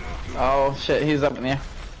 Oh shit, he's up in the air.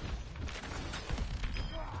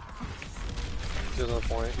 She's on the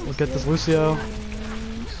point. We'll get this Lucio.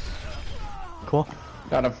 Cool.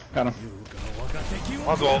 Got him. Hanzo.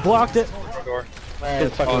 Blocked it. Front door.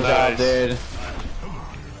 Good fucking Oh, job, nice. dude.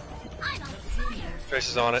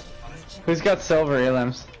 Tracer's on it. Who's got silver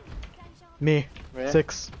elims? Me. Yeah.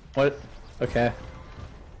 6. What? Okay.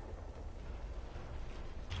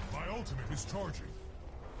 My ultimate is charging.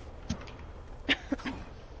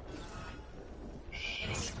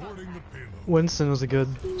 Escorting the payload. Winston was a good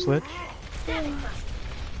switch.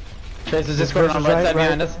 Tracer's discorded on right side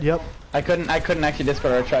behind us. Yep. I couldn't actually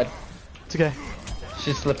discord her. I tried. It's okay.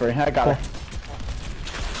 She's slippery. I got Cool. her.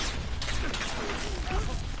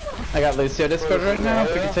 I got Lucio discorded right now.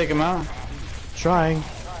 If we can take him out. Trying.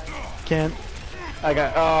 Can't. I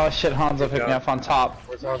got. Oh shit! Hanzo picked me up on top.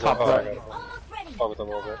 Where's Hanzo? Top Oh, I right. got him. Fuck with him a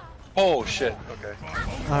little bit. Oh shit, okay.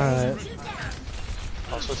 Alright.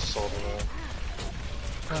 I'll switch to soldier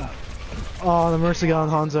now. Oh, the Mercy got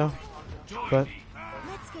on Hanzo. But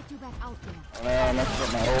Let's get you back out there. I messed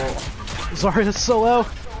up my ult. Zarya's so low.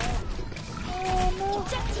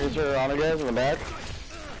 Is there on guys in the back?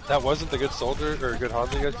 That wasn't the good soldier or good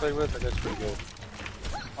Hanzo you guys played with? That guy's pretty good.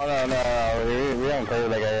 Oh no, we haven't played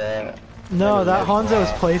with that guy yet. No, that Hanzo is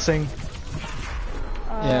placing.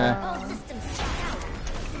 Yeah.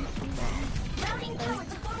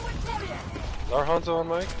 Is our Hanzo on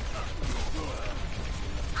mic?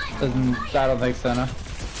 I don't think so. No.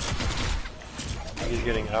 He's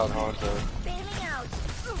getting out Hanzo.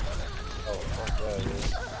 Oh, fuck yeah, he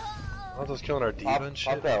is. Hanzo's killing our D.va and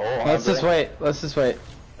shit. Pop that ult. Let's just wait.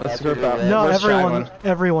 Let's group up. No, Where's Shagwin?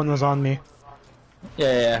 everyone was on me.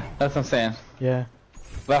 Yeah. That's what I'm saying. Yeah.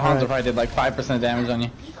 That Hanzo Alright. probably did like 5% damage on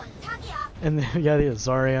you. And yeah, the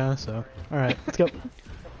Zarya, so. Alright, let's go.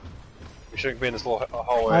 We shouldn't be in this little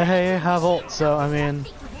hallway. I have ult, so I mean.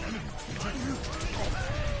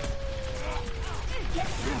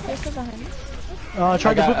 Tracer behind us.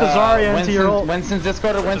 Tried to put the Zarya into your ult. Winston's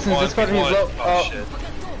discorded, he's low. Oh shit.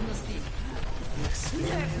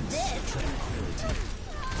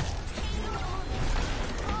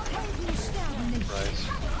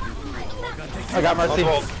 Nice. I got Mercy.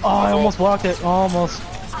 Oh, I almost blocked it. Almost.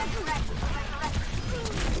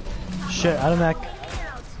 Shit, out of mech.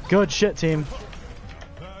 Good shit, team.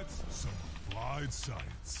 That's some applied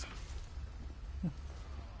science.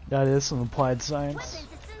 That is some applied science.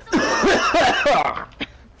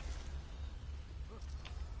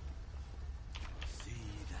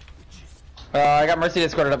 I got Mercy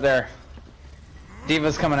discorded up there.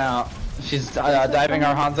 D.va's coming out. She's diving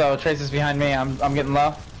our Hanzo. Trace is behind me. I'm getting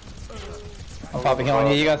low. I'm popping healing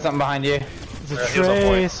you. You got something behind you. There's a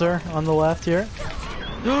Tracer on the left here.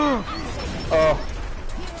 Oh.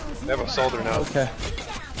 They have a soldier now. Okay.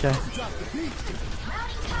 Okay.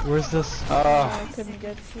 Where's this? I couldn't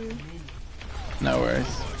get to. No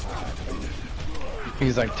worries.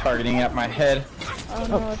 He's like targeting at my head Oh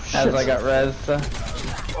no, it's as I got res.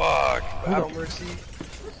 Fuck. Battle Mercy.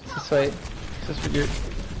 Just wait. Just with your.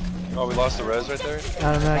 Oh, we lost the res right there?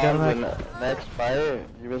 Out of mech, out of mech. Next fight,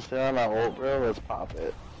 you been still on my ult, bro. Let's pop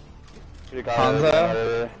it.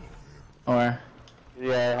 Hanzo? Or?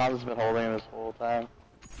 Yeah, Hanzo's been holding it this whole time.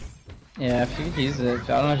 Yeah, if you could use it. I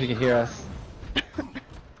don't know if you could hear us.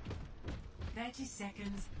 30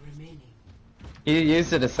 seconds remaining. You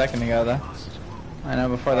used it a second ago, though. I know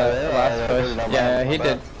before that last push. Yeah, he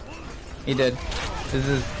did. He did. This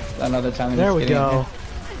is another time. There we go.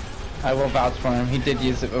 I will vouch for him. He did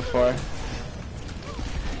use it before.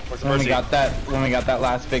 Where's When we Mercy? got that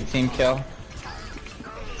last big team kill.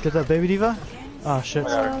 Let's get that baby D.Va. Oh shit.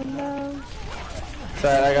 Oh no.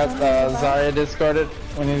 Sorry, I got Zarya discorded.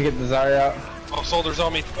 We need to get the Zarya out. Oh, soldier's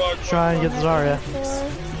on me. Fuck. Try and get the Zarya.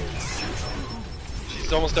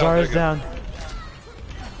 She's almost down. Zarya's There down.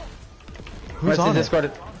 Who's Mercy on it?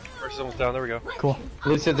 discorded. Mercy's almost down. There we go. Cool.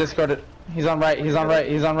 Lucia discorded. He's on right. He's on right.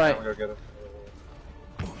 He's on right. I'm gonna go get him.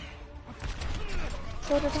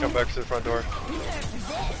 Let's come back to the front door.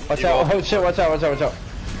 Watch out. Oh shit. Watch out. Watch out. Watch out.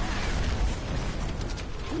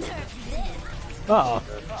 Uh oh.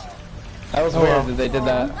 That was weird that they did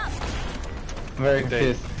that. I'm very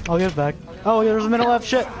confused. I'll get it back. Oh, yeah, there's a minute left.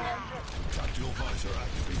 Shit.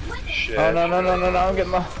 Shit. Oh no. I'm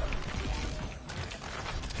getting low.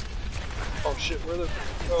 Oh shit, where the...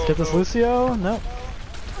 Let's get this Lucio. No.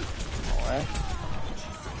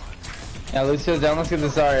 Yeah, Lucio's down. Let's get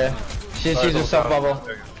this Zarya. She's herself bubble.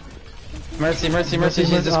 Mercy. She's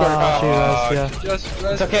discorded. Oh, she was, yeah.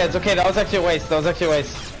 It's okay. That was actually a waste. There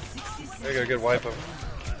you go, good wipe him.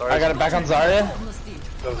 Sorry, I got it back on Zarya.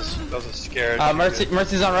 That was a scared.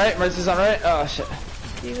 Mercy's on right. Oh shit.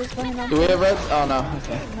 He was going on. Do we have reds? Oh no.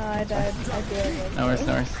 Okay. No, I died. I did. No worries.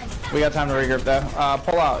 We got time to regroup though.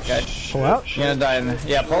 Pull out, guys. Pull out? You're gonna die in there.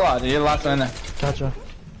 Yeah, pull out. You're the last one in there. Gotcha.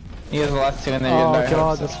 You guys are the last two in there. You're Oh gonna die.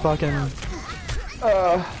 god, this fucking...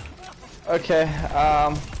 Okay.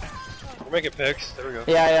 We're making picks. There we go.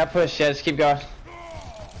 Yeah. Push. Yeah, just keep going.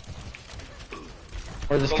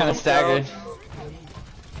 We're just kind of staggered.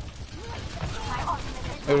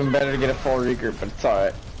 It would've been better to get a full regroup, but it's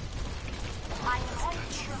alright.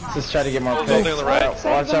 Let's just try to get more picks. Something on the right.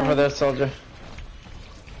 Watch out for this soldier.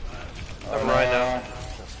 I'm right now.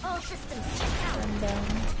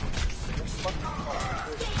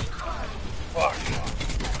 Fuck.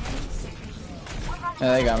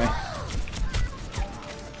 Yeah, they got me.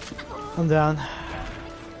 I'm down.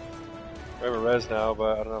 We have a res now,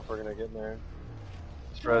 but I don't know if we're gonna get in there.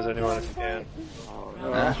 Just res anyone if you can.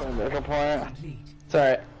 That's my middle point. Complete. It's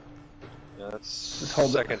alright. Yeah, that's Just hold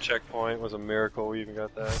it. second checkpoint was a miracle we even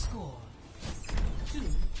got that. Score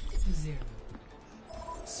 2-0.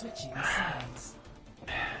 Switching sides.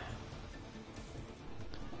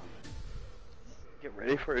 Get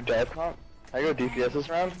ready for a dive comp. I go DPS this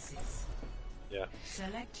round. Yeah.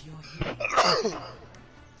 Select your hero.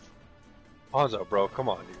 Hanzo, bro, come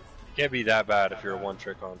on, dude. You can't be that bad if you're a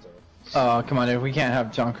one-trick Hanzo. Oh, come on, dude. We can't have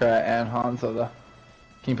Junkrat and Hanzo though.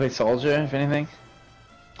 Can you play soldier, if anything?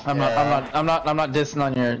 I'm not dissing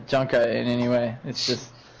on your Junkrat in any way. It's just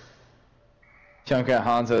Junkrat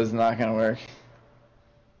Hanzo is not gonna work.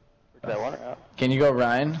 That one out. Can you go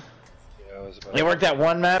Ryan? Yeah, it was about... It worked that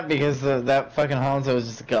one map because that fucking Hanzo is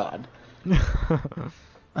just a god. Like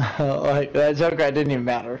that Junkrat didn't even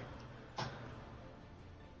matter.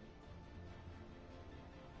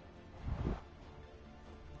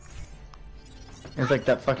 It's like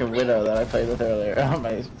that fucking Widow that I played with earlier on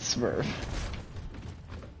my Smurf.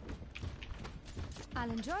 I'll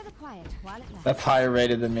enjoy the quiet while it lasts. That's higher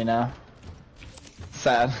rated than me now.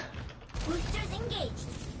 Sad. Boosters engaged.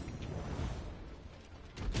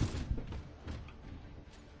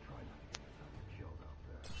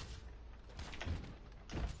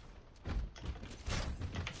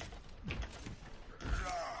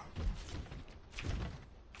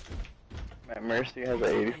 Mercy has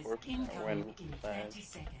an 84% Incoming win in 30 percentage.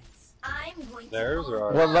 seconds. I'm going to Theirs or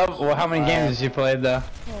ours? What level? Well, how many games has you played though?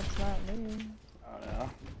 Well, it's not me. I don't know.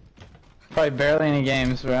 Probably barely any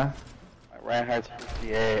games, bro. My Reinhardt's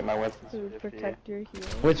 58, my Winston's To 50. protect your heal.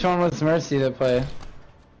 Which one was Mercy that played?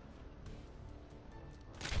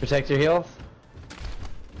 Protect your heals?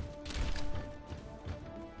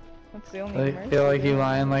 That's the only I mercy feel like you there.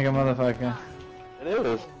 lying like a motherfucker. It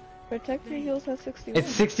is. Protect your heals has 61.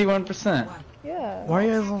 It's 61%. Yeah. Why are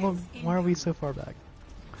you guys a little, why are we so far back?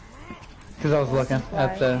 Because I was looking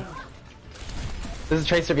at the... There's a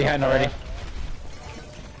Tracer behind already.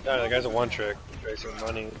 Yeah, that guy's a one trick. Tracer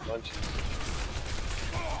money, lunches.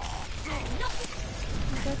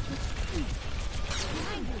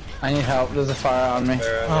 I need help. There's a fire on me.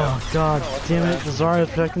 There, Oh god, damn it, the Zarya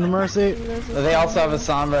protecting the Mercy. They also have a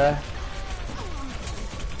Sombra.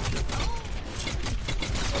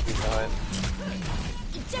 I'll be behind.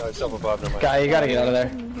 No, he's up above, never mind. Guy, you gotta get out of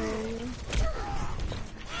there.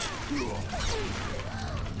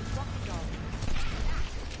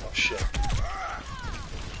 Oh shit.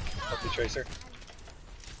 Help the Tracer.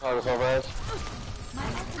 Oh, this over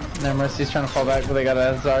Their Mercy's trying to fall back, but they got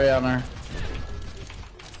a Zarya on her.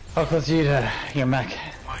 How close are you to your mech?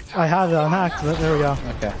 I have it unhacked, but there we go.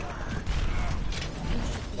 Okay.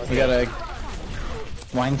 We got a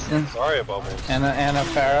Weinstein Sorry, bubbles. and a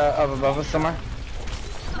Farah up above us somewhere.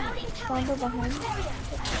 Sombra behind.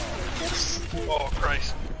 Oh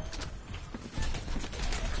Christ.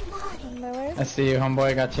 On my way. I see you, homeboy.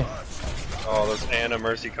 I got you. Oh, those Anna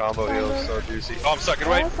Mercy combo heals, so juicy. Oh, I'm sucking.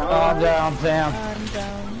 Wait. Oh, I'm down. Damn. I'm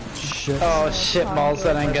down. Shit. Oh shit, balls.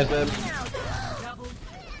 That ain't good.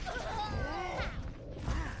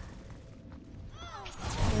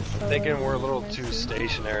 I'm thinking we're a little too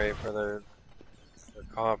stationary for their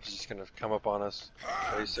comps. Just gonna come up on us.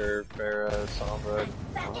 Tracer, Farah, Sombra.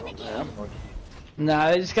 Yeah.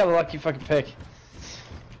 Nah, they just got a lucky fucking pick.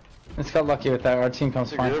 It's got lucky with that. Our team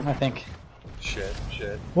comes fine, I think. Shit.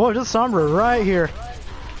 Whoa, just Sombra right here.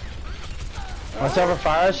 Watch out for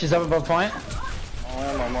Farah. She's up above point.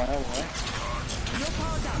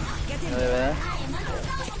 there.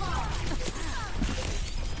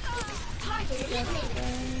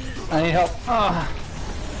 I need help. Oh.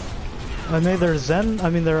 I made their Zen, I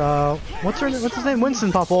mean their, what's his name?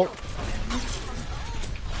 Winston pop ult.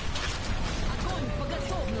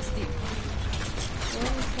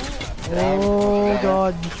 Oh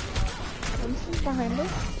god. Winston's behind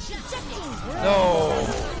us. No.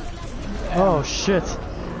 Oh shit.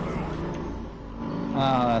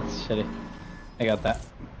 Oh, that's shitty. I got that.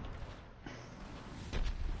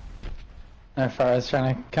 That Farah's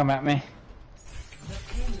trying to come at me. The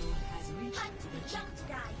payload has reached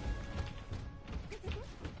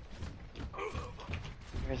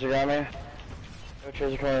the You guys got me? No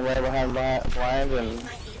Tracer coming right behind blind and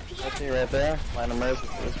let's see right there. Blind emerges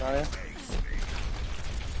this on you.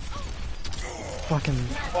 Fucking.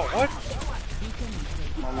 Oh, what?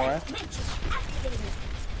 One more.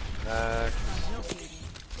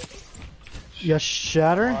 You got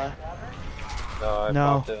shatter? No, I No.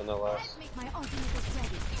 popped it in the last.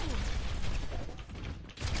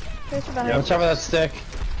 Tracer behind. Yep. Watch out for that stick.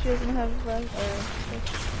 She doesn't have res.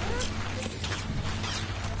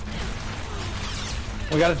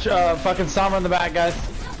 We got a fucking Sombra in the back, guys.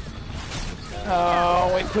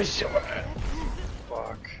 Oh, we pushed it.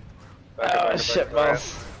 Fuck. Oh, shit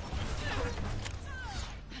balls.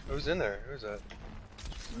 Who's in there? Who's that?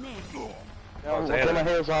 No, get my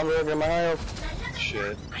heels on there, get my heels.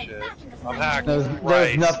 Shit. I'm hacked. There's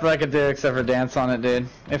Right. nothing I could do except for dance on it, dude.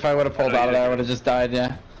 If I would have pulled out of there, I would have just died,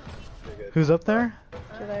 yeah. Who's up there?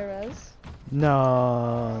 Should I res?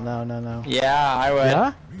 No. Yeah, I would.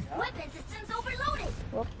 Yeah? Weapon systems overloaded.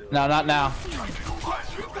 No, not now.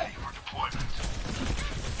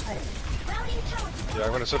 Yeah,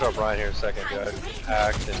 I'm gonna switch up Ryan here in a second, dude. I just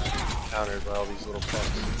hacked and countered by all these little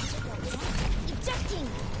fucks. Ejecting.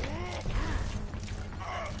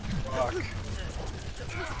 Fuck.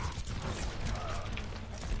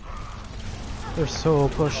 They're so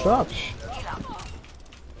pushed up. I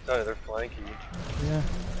tell you, they're flanky. Yeah.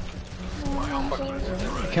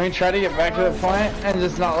 Can we try to get back to the point and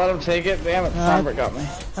just not let them take it? Damn it, Sombra got me.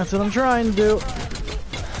 That's what I'm trying to do.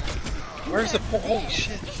 Where's the holy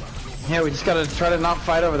shit? Yeah, we just gotta try to not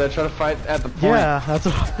fight over there. Try to fight at the point. Yeah, that's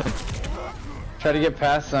what. Try to get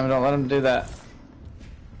past them. Don't let them do that.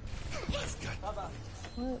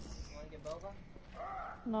 What?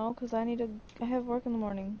 No, because I have work in the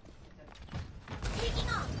morning.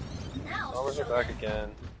 Oh, where's it back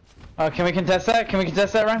again? Can we contest that? Can we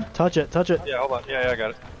contest that, Ryan? Touch it. Yeah, hold on. Yeah, I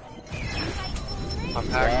got it. I'm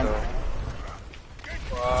hacked though.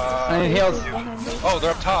 I need heals. Oh,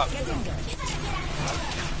 they're up top.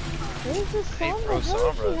 Where's the Hey, Sombra? pro How is she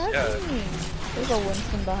Sombras, having yeah. me? There's a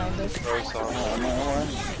Winston behind us. Pro Sombra.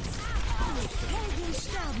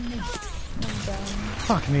 I'm down.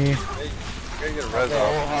 Fuck me. Hey, you gotta get a res The off.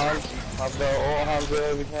 old Hans. Pop the old Hans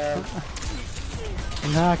there if we can.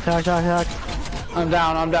 Hack. I'm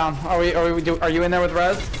down. Are you in there with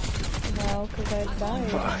res? No, because I died.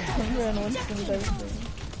 Sombra and Winston does me.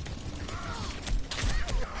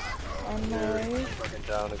 On my way. Fucking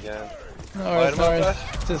down again. No, sorry.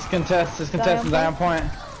 Just contest and die on point.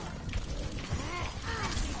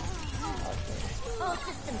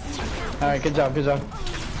 Alright, good job. Ready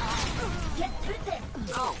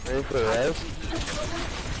for the res?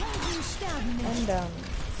 I'm down.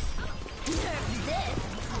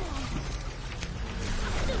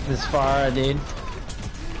 This far, dude.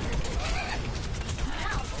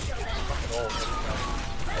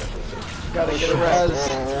 Gotta get a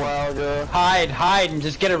res. Hide, and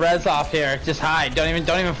just get a res off here. Just hide. Don't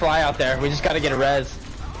even fly out there. We just gotta get a res.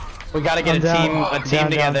 We gotta get a team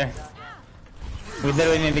together. We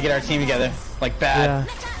literally need to get our team together, like bad.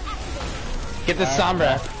 Yeah. Get the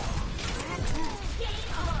Sombra.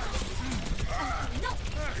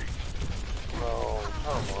 Oh,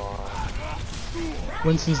 come on.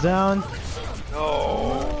 Winston's down.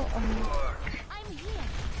 No. I'm here.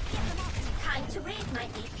 Time to raise my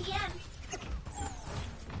APM.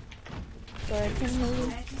 Sorry, I can't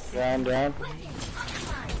move. Down.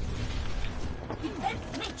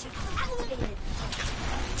 Matrix activated.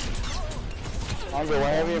 Andre, why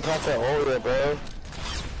haven't you popped that ult yet, bro?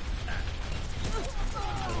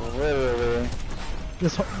 Literally.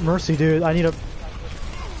 This Mercy, dude. I need a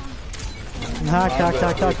hack. Pop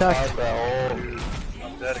that ult.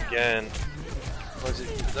 I'm dead again. Was it?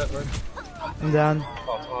 Is that right? I'm down.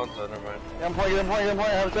 Oh, Hanzo, never mind. Get him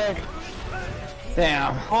point, have a tank.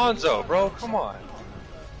 Damn. Hanzo, bro, come on.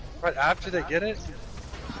 Right after they get it?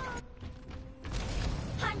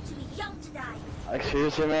 Time to be young to die. Like,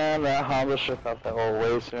 seriously, man, that Honda should have popped that ult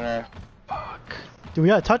way sooner. Fuck. Dude, we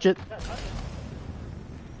gotta touch it.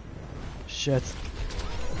 Shit.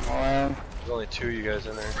 Come on. There's only 2 of you guys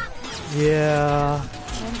in there. Yeah.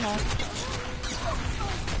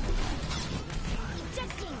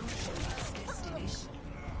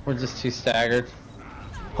 We're just too staggered.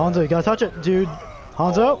 Hanzo, you gotta touch it, dude.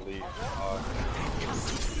 Hanzo? Holy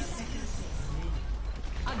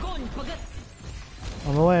fuck.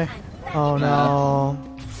 On the way. Oh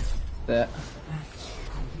no. That.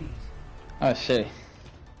 Oh, shitty.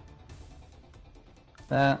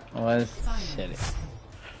 That was shitty.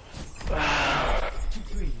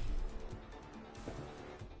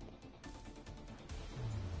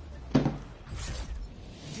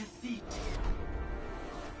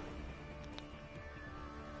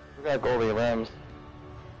 We got Goldie limbs.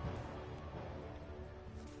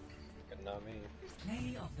 Not me.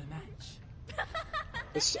 Play of the match.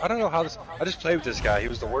 I don't know how this. I just played with this guy. He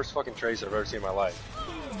was the worst fucking tracer I've ever seen in my life.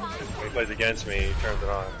 When he plays against me, he turns it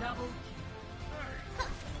on.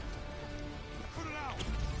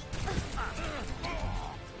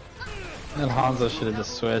 And Hanzo should have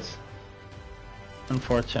just switched.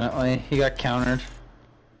 Unfortunately, he got countered.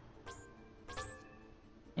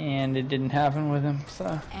 And it didn't happen with him,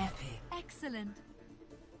 so. Epic. Excellent.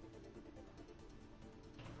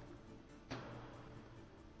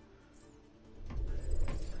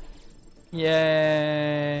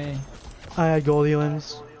 Yay! I had Goldie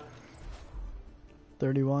limbs.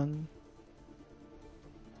 31.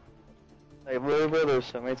 Like, literally, there's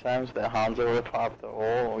so many times that Hanzo would have popped the ult,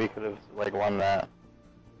 and we could have, like, won that.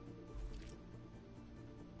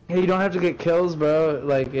 Hey, you don't have to get kills, bro.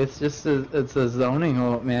 Like, it's just it's a zoning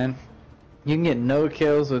ult, man. You can get no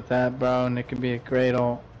kills with that, bro, and it could be a great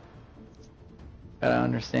ult. Gotta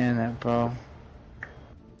understand that, bro.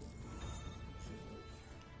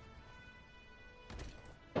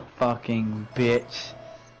 Fucking bitch.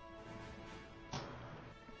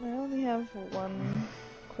 I only have one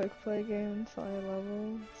quick play game until I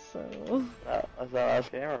level, so That's our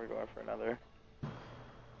last game, or are we going for another?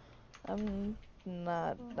 I'm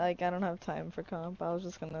not, like, I don't have time for comp. I was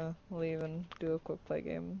just gonna leave and do a quick play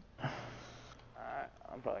game. Alright,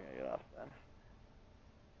 I'm probably gonna get off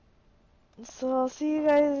then. So I'll see you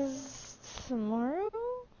guys tomorrow?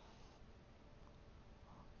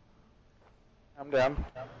 I'm down.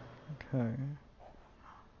 Okay.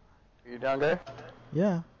 Are you down, Dave?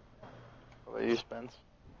 Yeah. What about you, Spence?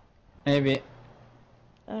 Maybe.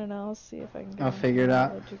 I don't know, I'll see if I can get I'll figure it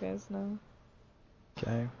out. let you guys know.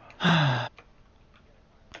 Okay.